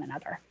to know one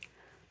another.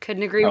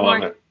 Couldn't agree more. I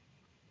love it.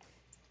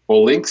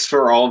 Well, links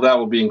for all of that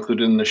will be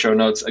included in the show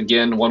notes.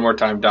 Again, one more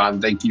time,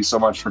 Dawn, thank you so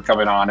much for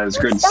coming on. It was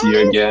great to see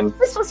you again.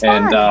 This was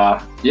fun. And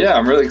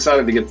I'm really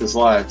excited to get this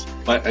live.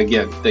 But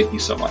again, thank you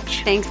so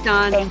much. Thanks,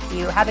 Dawn. Thank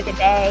you. Have a good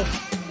day.